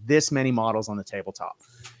to get this many models on the tabletop.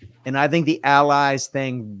 And I think the allies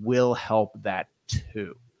thing will help that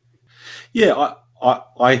too. Yeah,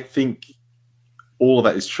 I think all of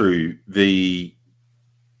that is true.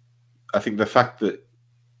 I think the fact that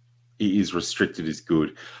it is restricted is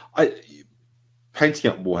good.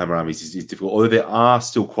 Painting up Warhammer armies is difficult, although there are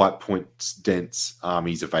still quite point-dense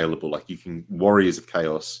armies available. Like Warriors of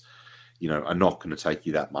Chaos, are not going to take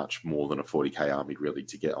you that much more than a 40k army really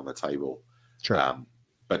to get on the table. Sure.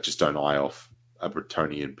 But just don't eye off a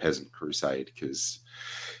Bretonnian peasant crusade, because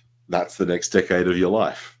that's the next decade of your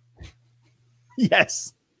life.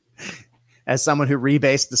 Yes. As someone who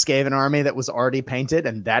rebased the Skaven army that was already painted,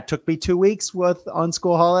 and that took me 2 weeks on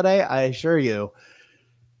school holiday, I assure you.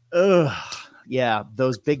 Yeah,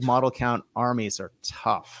 those big model count armies are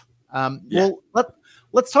tough. Well,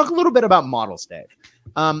 let's talk a little bit about models, Dave.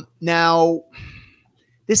 Now,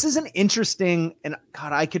 this is an interesting, and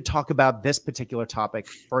God, I could talk about this particular topic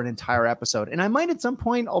for an entire episode, and I might at some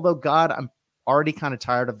point, although God, I'm already kind of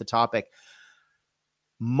tired of the topic.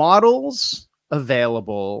 Models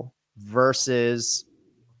available versus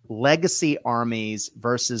legacy armies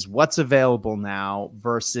versus what's available now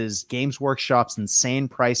versus Games Workshop's insane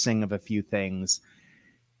pricing of a few things.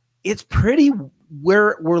 It's pretty,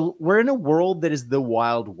 we're in a world that is the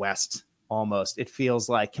Wild West almost, it feels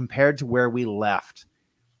like, compared to where we left.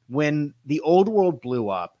 When the old world blew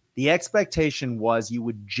up, the expectation was you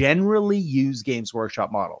would generally use Games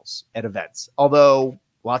Workshop models at events, although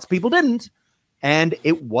lots of people didn't, and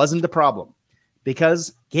it wasn't a problem.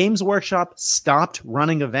 Because Games Workshop stopped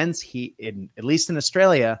running events, at least in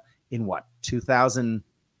Australia, in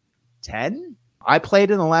 2010? I played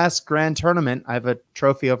in the last grand tournament. I have a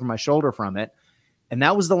trophy over my shoulder from it. And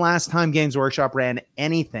that was the last time Games Workshop ran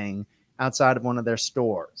anything outside of one of their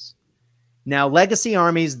stores. Now, legacy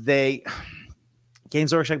armies,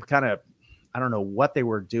 Games Workshop kind of, I don't know what they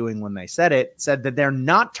were doing when they said that they're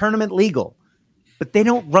not tournament legal, but they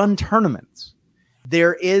don't run tournaments.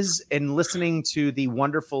 There is, in listening to the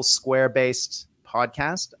wonderful Square-based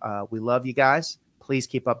podcast, we love you guys. Please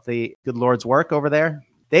keep up the good Lord's work over there.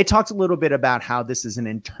 They talked a little bit about how this is an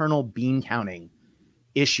internal bean counting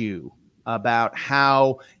issue, about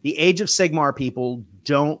how the Age of Sigmar people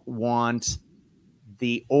don't want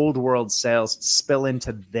the old world sales to spill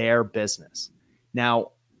into their business.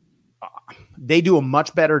 Now, they do a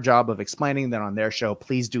much better job of explaining that on their show.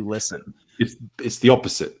 Please do listen. It's the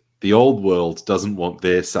opposite. The old world doesn't want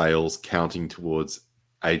their sales counting towards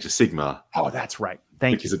Age of Sigmar. Oh, that's right.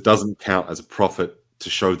 Thank you. Because it doesn't count as a profit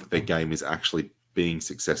to show that their game is actually being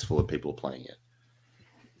successful and people are playing it.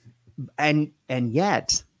 And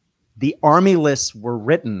yet, the army lists were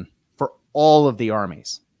written for all of the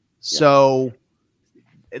armies. Yeah. So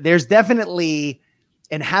there's definitely,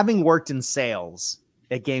 and having worked in sales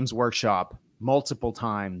at Games Workshop multiple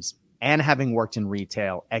times and having worked in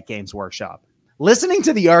retail at Games Workshop, listening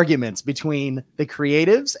to the arguments between the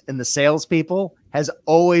creatives and the salespeople has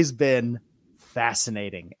always been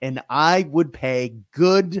fascinating. And I would pay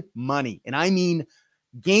good money, and I mean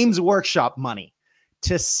Games Workshop money,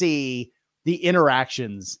 to see the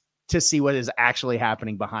interactions, to see what is actually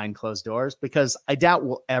happening behind closed doors, because I doubt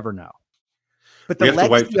we'll ever know. But the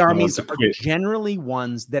legacy armies are generally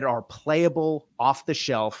ones that are playable off the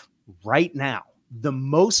shelf right now. The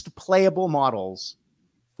most playable models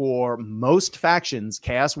for most factions,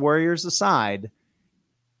 Chaos Warriors aside,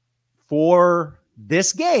 for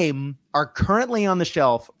this game are currently on the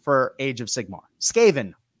shelf for Age of Sigmar.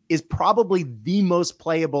 Skaven is probably the most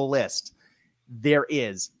playable list there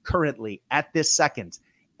is currently at this second,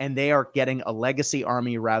 and they are getting a legacy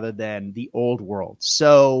army rather than the old world.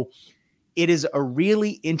 So it is a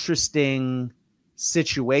really interesting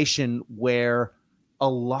situation where a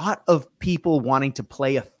lot of people wanting to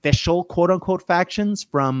play official quote-unquote factions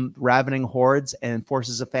from Ravening Hordes and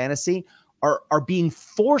Forces of Fantasy are being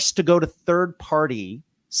forced to go to third-party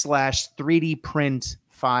 / 3D print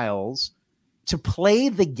files to play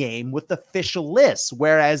the game with official lists,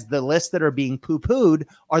 whereas the lists that are being poo-pooed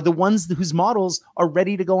are the ones whose models are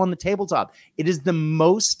ready to go on the tabletop. It is the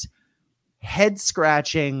most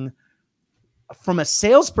head-scratching from a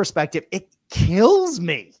sales perspective. It kills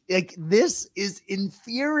me. Like, this is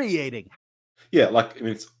infuriating. Yeah, like, I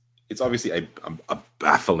mean, it's obviously a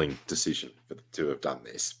baffling decision to have done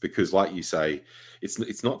this, because, like you say,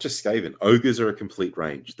 it's not just Skaven. Ogres are a complete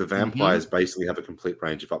range. The vampires basically have a complete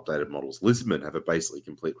range of updated models. Lizardmen have a basically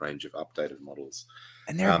complete range of updated models.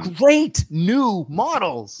 And they're great new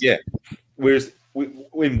models. Yeah. Whereas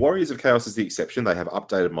when Warriors of Chaos is the exception, they have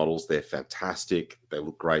updated models. They're fantastic. They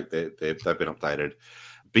look great. They've been updated.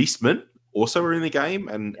 Beastmen also are in the game,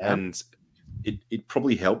 and it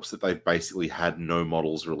probably helps that they've basically had no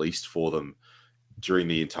models released for them during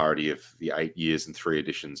the entirety of the 8 years and 3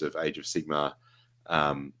 editions of Age of Sigmar,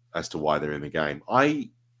 as to why they're in the game. I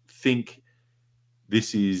think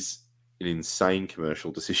this is an insane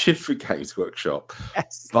commercial decision for Games Workshop,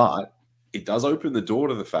 but it does open the door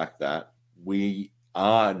to the fact that we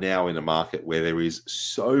are now in a market where there is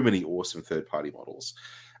so many awesome third-party models.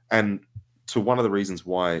 And to one of the reasons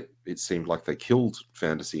why it seemed like they killed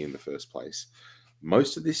fantasy in the first place,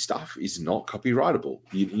 most of this stuff is not copyrightable.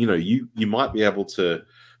 You might be able to,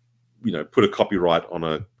 put a copyright on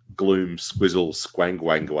a Gloom Squizzle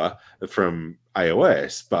Squangwangua from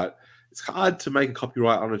AOS, but it's hard to make a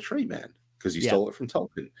copyright on a Tree Man because you stole it from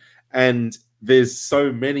Tolkien. And there's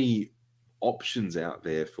so many options out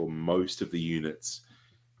there for most of the units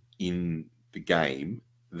in the game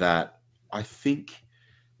that I think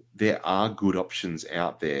there are good options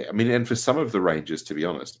out there. I mean, and for some of the ranges, to be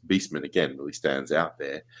honest, Beastman again really stands out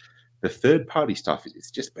there. The third-party stuff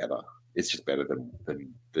is just better. It's just better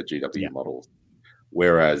than the GW models.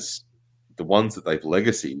 Whereas the ones that they've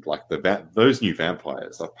legacied, like those new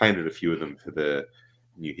vampires, I've painted a few of them for the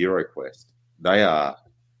new Hero Quest. They are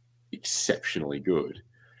exceptionally good.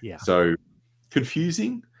 Yeah. So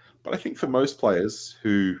confusing, but I think for most players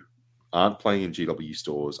who aren't playing in GW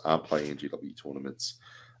stores, aren't playing in GW tournaments,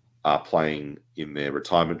 are playing in their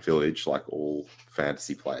retirement village, like all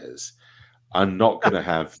fantasy players, are not going to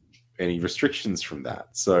have any restrictions from that.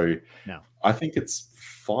 So no. I think it's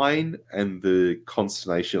fine. And the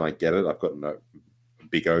consternation, I get it. I've got no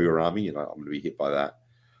big ogre army, and I'm going to be hit by that.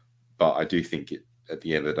 But I do think it, at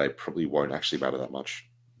the end of the day, probably won't actually matter that much.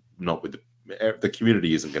 Not with the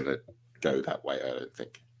community isn't going to go that way, I don't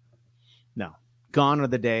think. No. Gone are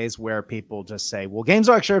the days where people just say, well, Games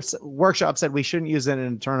Workshop said we shouldn't use it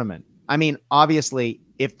in a tournament. I mean, obviously,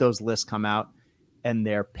 if those lists come out and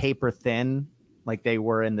they're paper thin, like they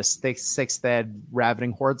were in the sixth ed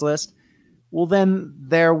Ravening Hordes list, well, then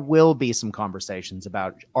there will be some conversations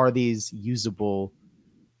about, are these usable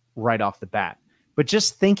right off the bat? But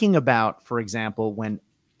just thinking about, for example, when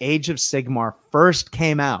Age of Sigmar first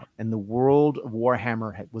came out and the world of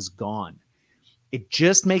Warhammer was gone, it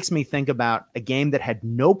just makes me think about a game that had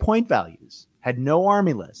no point values, had no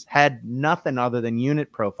army list, had nothing other than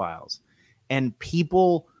unit profiles. And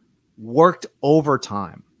people worked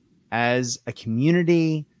overtime as a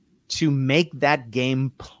community to make that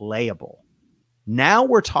game playable. Now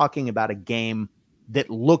we're talking about a game that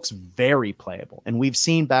looks very playable. And we've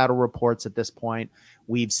seen battle reports at this point.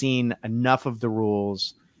 We've seen enough of the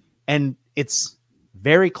rules. And it's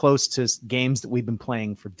very close to games that we've been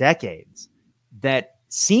playing for decades that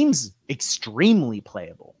seems extremely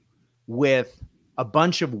playable, with a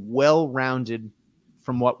bunch of well-rounded,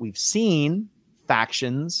 from what we've seen,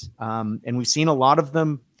 factions. And we've seen a lot of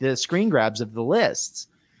them, the screen grabs of the lists.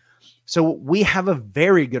 So we have a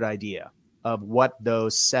very good idea of what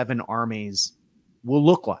those 7 armies will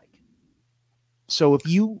look like. So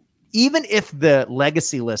even if the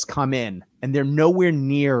legacy lists come in and they're nowhere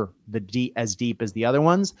near as deep as the other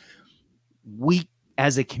ones, we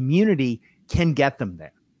as a community can get them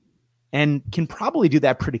there and can probably do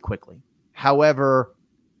that pretty quickly. However,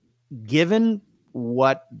 given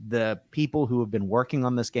what the people who have been working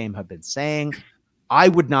on this game have been saying, I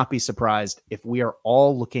would not be surprised if we are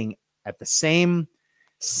all looking at the same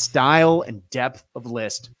style and depth of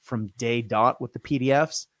list from day dot with the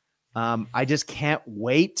PDFs. I just can't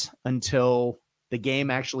wait until the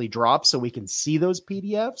game actually drops so we can see those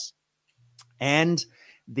PDFs. And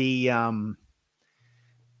the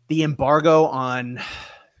embargo on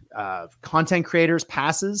content creators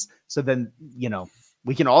passes. So then,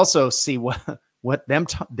 we can also see what them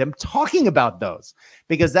talking about those,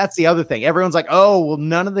 because that's the other thing. Everyone's like, oh, well,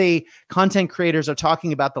 none of the content creators are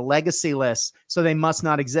talking about the legacy lists, so they must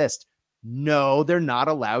not exist. No, they're not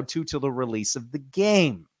allowed to till the release of the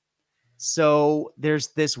game. So there's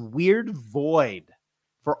this weird void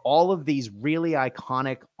for all of these really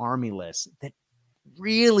iconic army lists that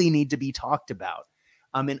really need to be talked about.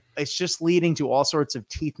 And it's just leading to all sorts of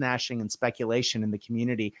teeth gnashing and speculation in the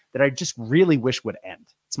community that I just really wish would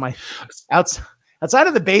end. It's my outside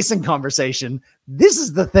of the basing conversation. This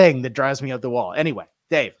is the thing that drives me up the wall. Anyway,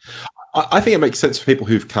 Dave. I think it makes sense for people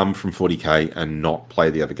who've come from 40K and not play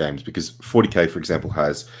the other games, because 40K, for example,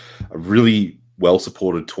 has a really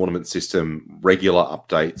well-supported tournament system, regular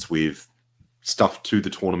updates with stuff to the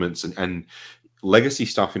tournaments, and legacy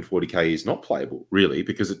stuff in 40K is not playable, really,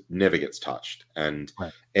 because it never gets touched, and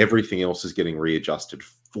everything else is getting readjusted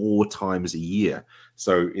 4 times a year.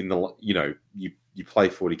 So in the, you play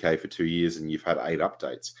 40K for 2 years and you've had 8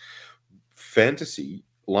 updates. Fantasy,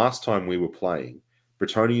 last time we were playing,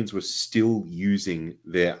 Bretonians were still using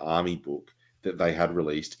their army book that they had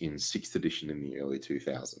released in 6th edition in the early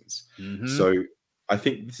 2000s. Mm-hmm. So I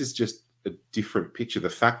think this is just a different picture. The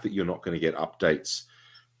fact that you're not going to get updates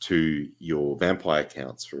to your vampire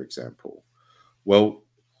accounts, for example. Well,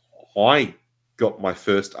 I got my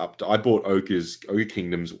first update. I bought Ogre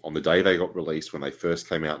Kingdoms on the day they got released when they first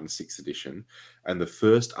came out in 6th edition. And the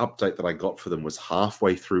first update that I got for them was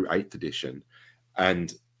halfway through 8th edition.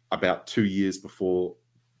 And about 2 years before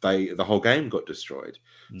the whole game got destroyed.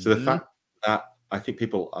 Mm-hmm. So the fact that I think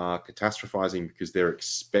people are catastrophizing because they're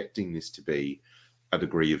expecting this to be a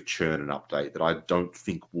degree of churn and update that I don't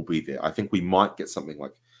think will be there. I think we might get something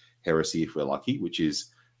like Heresy if we're lucky, which is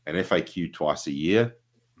an FAQ twice a year,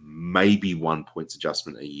 maybe 1 points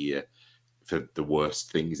adjustment a year for the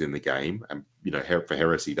worst things in the game. And, for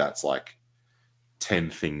Heresy, that's like 10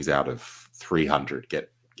 things out of 300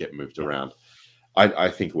 get moved around. I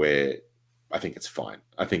think it's fine.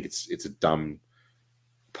 I think it's a dumb,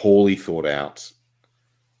 poorly thought out,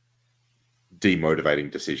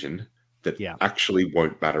 demotivating decision that actually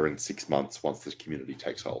won't matter in 6 months once the community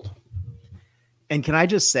takes hold. And can I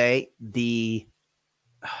just say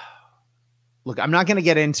look, I'm not going to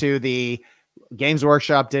get into the Games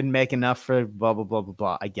Workshop didn't make enough for blah, blah, blah, blah,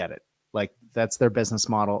 blah. I get it. Like, that's their business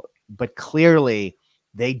model. But clearly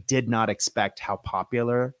they did not expect how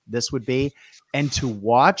popular this would be. And to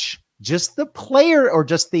watch just the player or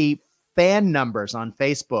just the fan numbers on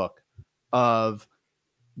Facebook of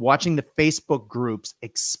watching the Facebook groups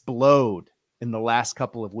explode in the last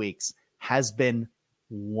couple of weeks has been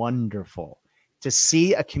wonderful. To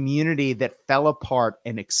see a community that fell apart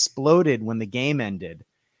and exploded when the game ended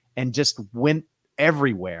and just went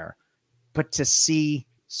everywhere, but to see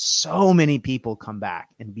so many people come back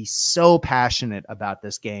and be so passionate about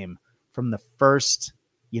this game from the first,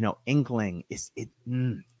 inkling, it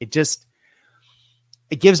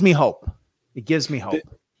gives me hope. It gives me hope.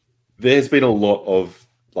 There's been a lot of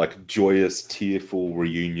joyous, tearful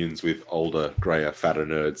reunions with older, grayer, fatter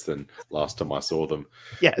nerds than last time I saw them,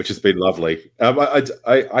 which has been lovely.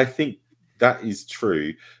 I think that is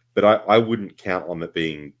true, but I wouldn't count on it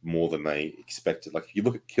being more than they expected. Like, if you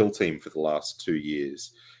look at Kill Team for the last 2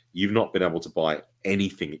 years, you've not been able to buy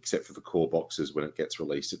anything except for the core boxes when it gets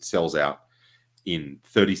released. It sells out in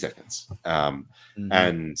 30 seconds.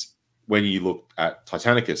 And when you look at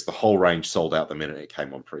Titanicus, the whole range sold out the minute it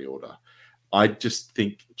came on pre-order. I just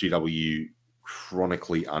think GW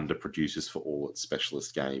chronically underproduces for all its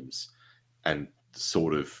specialist games and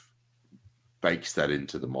sort of bakes that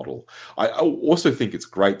into the model. I also think it's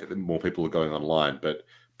great that more people are going online, but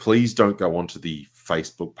please don't go onto the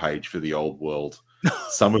Facebook page for the old world.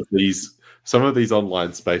 Some of these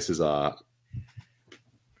online spaces are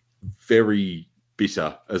very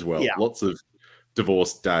bitter as well. Yeah. Lots of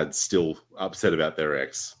divorced dads still upset about their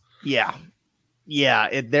ex. Yeah.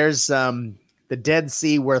 There's the Dead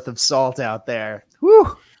Sea worth of salt out there.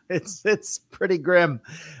 Whew, it's pretty grim.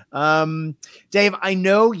 Dave, I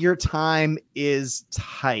know your time is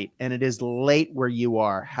tight and it is late where you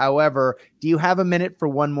are. However, do you have a minute for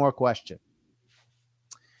one more question?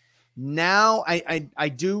 Now, I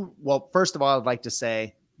do. Well, first of all, I'd like to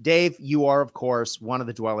say, Dave, you are, of course, one of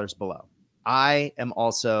the dwellers below. I am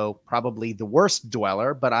also probably the worst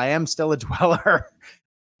dweller, but I am still a dweller.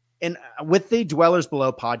 And with the Dwellers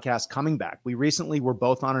Below podcast coming back, we recently were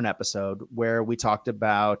both on an episode where we talked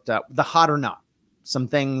about the hot or not, some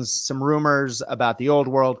things, some rumors about the old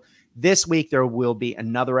world. This week, there will be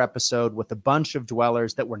another episode with a bunch of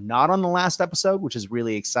dwellers that were not on the last episode, which is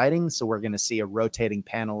really exciting. So we're going to see a rotating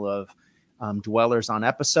panel of dwellers on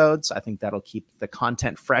episodes. I think that'll keep the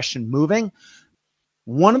content fresh and moving.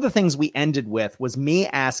 One of the things we ended with was me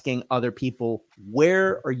asking other people,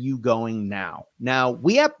 where are you going now? Now,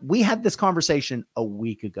 we had this conversation a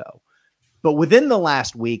week ago, but within the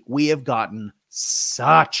last week, we have gotten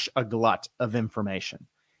such a glut of information.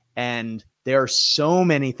 And there are so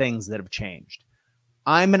many things that have changed.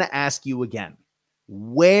 I'm going to ask you again,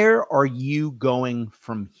 where are you going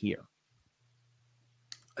from here?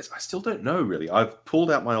 I still don't know, really. I've pulled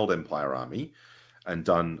out my old Empire army and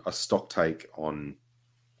done a stock take on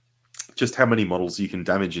just how many models you can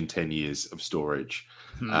damage in 10 years of storage.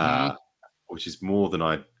 which is more than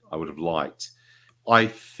I would have liked. I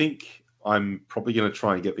think I'm probably going to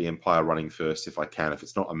try and get the Empire running first if I can, if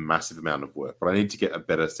it's not a massive amount of work. But I need to get a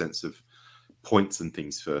better sense of points and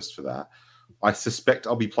things first for that. I suspect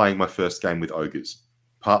I'll be playing my first game with Ogres,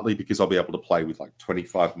 partly because I'll be able to play with like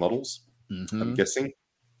 25 models, I'm guessing,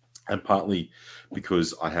 and partly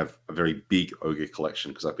because I have a very big Ogre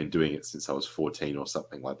collection because I've been doing it since I was 14 or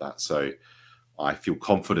something like that. So I feel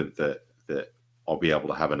confident that I'll be able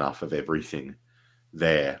to have enough of everything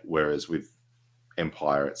there, whereas with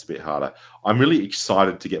Empire, it's a bit harder. I'm really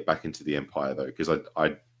excited to get back into the Empire, though, because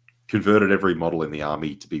I converted every model in the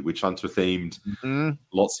army to be Witch Hunter themed.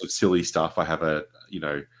 Lots of silly stuff. I have a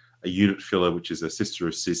unit filler, which is a Sister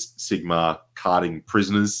of Sigmar carting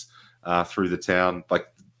prisoners through the town, like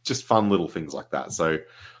just fun little things like that. So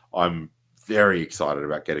I'm very excited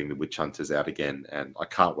about getting the Witch Hunters out again, and I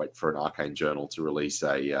can't wait for an Arcane Journal to release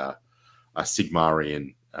a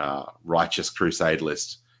Sigmarian righteous crusade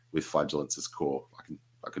list with Flagellants as core.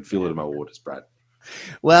 I can feel it in my orders, Brad.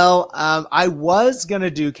 Well, I was going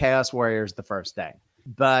to do Chaos Warriors the first day,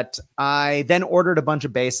 but I then ordered a bunch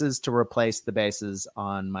of bases to replace the bases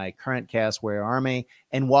on my current Chaos Warrior army.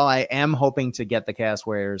 And while I am hoping to get the Chaos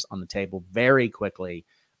Warriors on the table very quickly,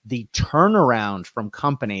 the turnaround from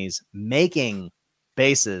companies making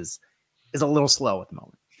bases is a little slow at the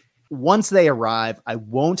moment. Once they arrive, I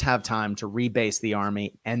won't have time to rebase the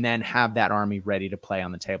army and then have that army ready to play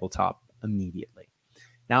on the tabletop immediately.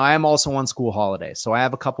 Now, I am also on school holidays, so I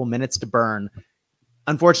have a couple minutes to burn.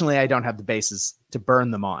 Unfortunately, I don't have the bases to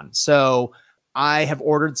burn them on. So I have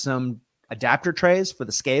ordered some adapter trays for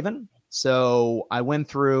the Skaven. So I went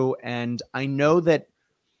through, and I know that,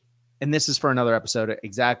 and this is for another episode,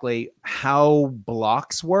 exactly how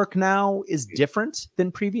blocks work now is different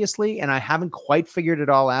than previously, and I haven't quite figured it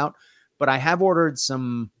all out, but I have ordered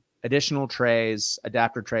some additional trays,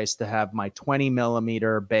 adapter trays, to have my 20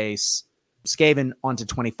 millimeter base Skaven onto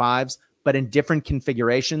 25s, but in different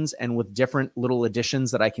configurations and with different little additions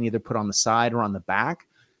that I can either put on the side or on the back,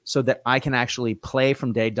 so that I can actually play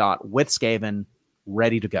from day dot with Skaven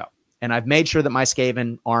ready to go. And I've made sure that my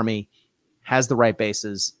Skaven army has the right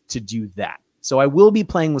bases to do that. So I will be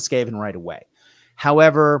playing with Skaven right away.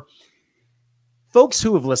 However, folks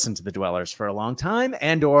who have listened to the Dwellers for a long time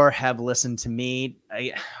and or have listened to me,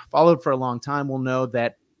 followed for a long time, will know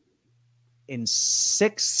that in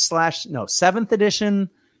 7th edition,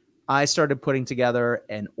 I started putting together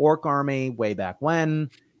an orc army way back when.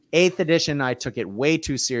 8th edition, I took it way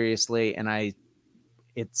too seriously, and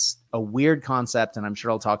it's a weird concept, and I'm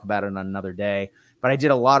sure I'll talk about it on another day. But I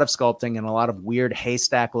did a lot of sculpting and a lot of weird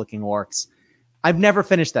haystack-looking orcs. I've never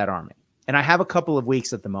finished that army, and I have a couple of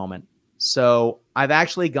weeks at the moment. So I've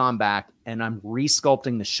actually gone back, and I'm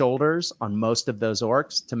resculpting the shoulders on most of those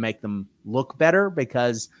orcs to make them look better,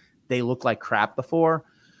 because they look like crap before.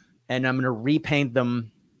 And I'm going to repaint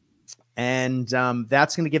them, and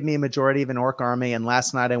that's going to give me a majority of an orc army. And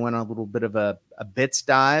last night I went on a little bit of a bits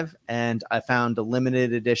dive, and I found a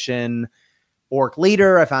limited edition orc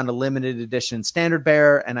leader. I found a limited edition standard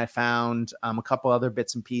bearer, and I found a couple other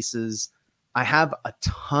bits and pieces. I have a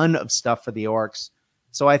ton of stuff for the orcs.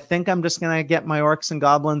 So I think I'm just going to get my orcs and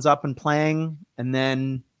goblins up and playing. And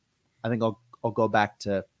then I think I'll go back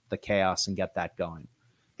to the chaos and get that going.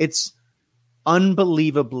 It's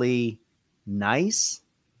unbelievably nice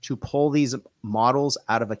to pull these models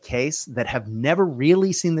out of a case that have never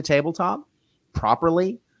really seen the tabletop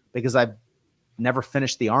properly, because I've never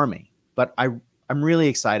finished the army. But I'm really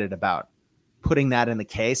excited about putting that in the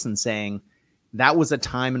case and saying that was a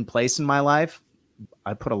time and place in my life.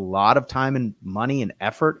 I put a lot of time and money and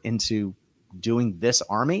effort into doing this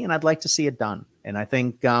army, and I'd like to see it done. And I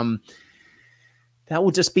think that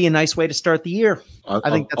will just be a nice way to start the year.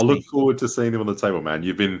 I look forward to seeing them on the table, man.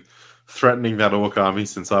 You've been threatening that orc army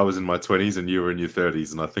since I was in my 20s and you were in your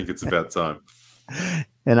 30s, and I think it's about time.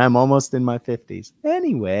 And I'm almost in my 50s.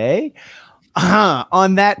 Anyway,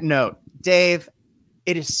 on that note, Dave,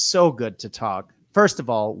 it is so good to talk, first of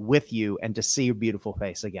all, with you and to see your beautiful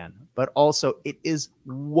face again. But also, it is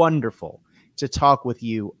wonderful to talk with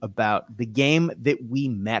you about the game that we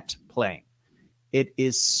met playing. It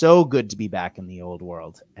is so good to be back in the old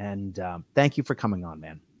world. And thank you for coming on,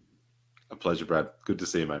 man. A pleasure, Brad. Good to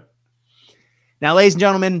see you, mate. Now, ladies and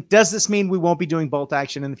gentlemen, does this mean we won't be doing bolt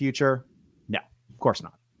action in the future? No, of course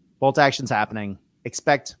not. Bolt action's happening.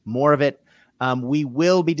 Expect more of it. We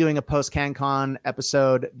will be doing a post-CanCon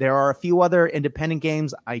episode. There are a few other independent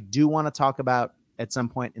games I do want to talk about at some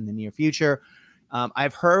point in the near future.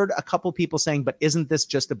 I've heard a couple people saying, but isn't this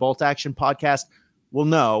just a bolt action podcast? Well,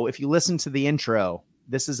 no. If you listen to the intro,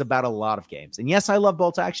 this is about a lot of games. And yes, I love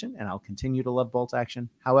bolt action, and I'll continue to love bolt action.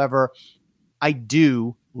 However, I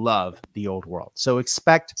do love the old world. So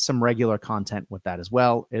expect some regular content with that as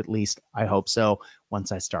well. At least I hope so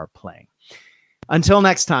once I start playing. Until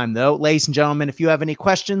next time, though, ladies and gentlemen, if you have any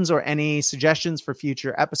questions or any suggestions for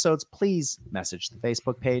future episodes, please message the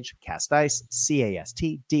Facebook page, Cast Dice,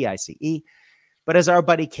 CASTDICE. But as our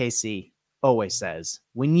buddy Casey always says,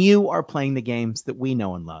 when you are playing the games that we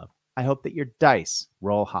know and love, I hope that your dice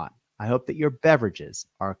roll hot. I hope that your beverages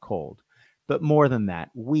are cold. But more than that,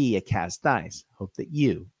 we at Cast Dice hope that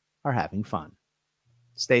you are having fun.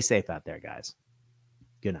 Stay safe out there, guys.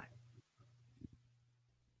 Good night.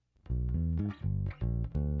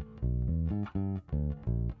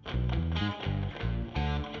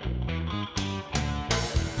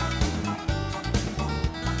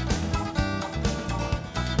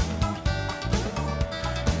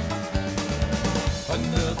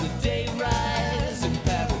 Another day rise in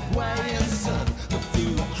Paraguayan sun. The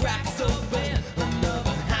few cracks open.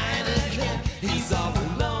 Another Heineken. He's all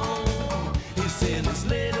alone. He's in his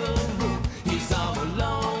little room. He's all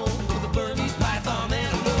alone with a Burmese python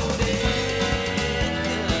and a loaded.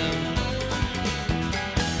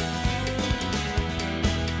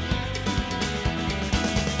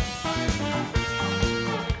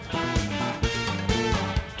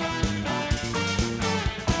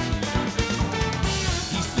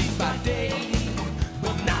 He sleeps by day,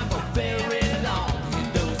 but not for very long. He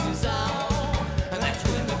dozes off, and that's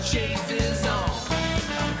when the chase is on.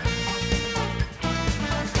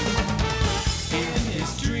 In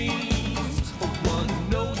his dreams, one who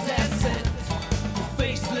knows that scent,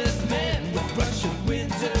 faceless men with Russian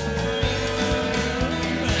winter.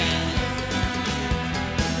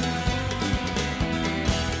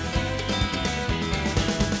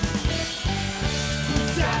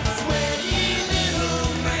 That sweaty little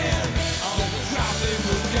man on the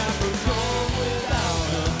tropical Capricorn without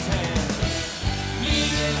a tan.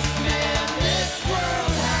 Neatest man this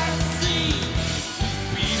world has seen.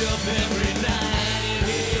 Beat up every night in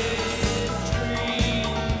his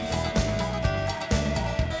dreams.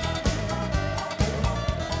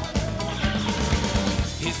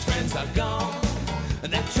 His friends are gone, and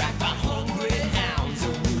they track the hungry hounds.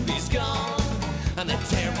 The Ruby's gone, and the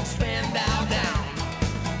Terrence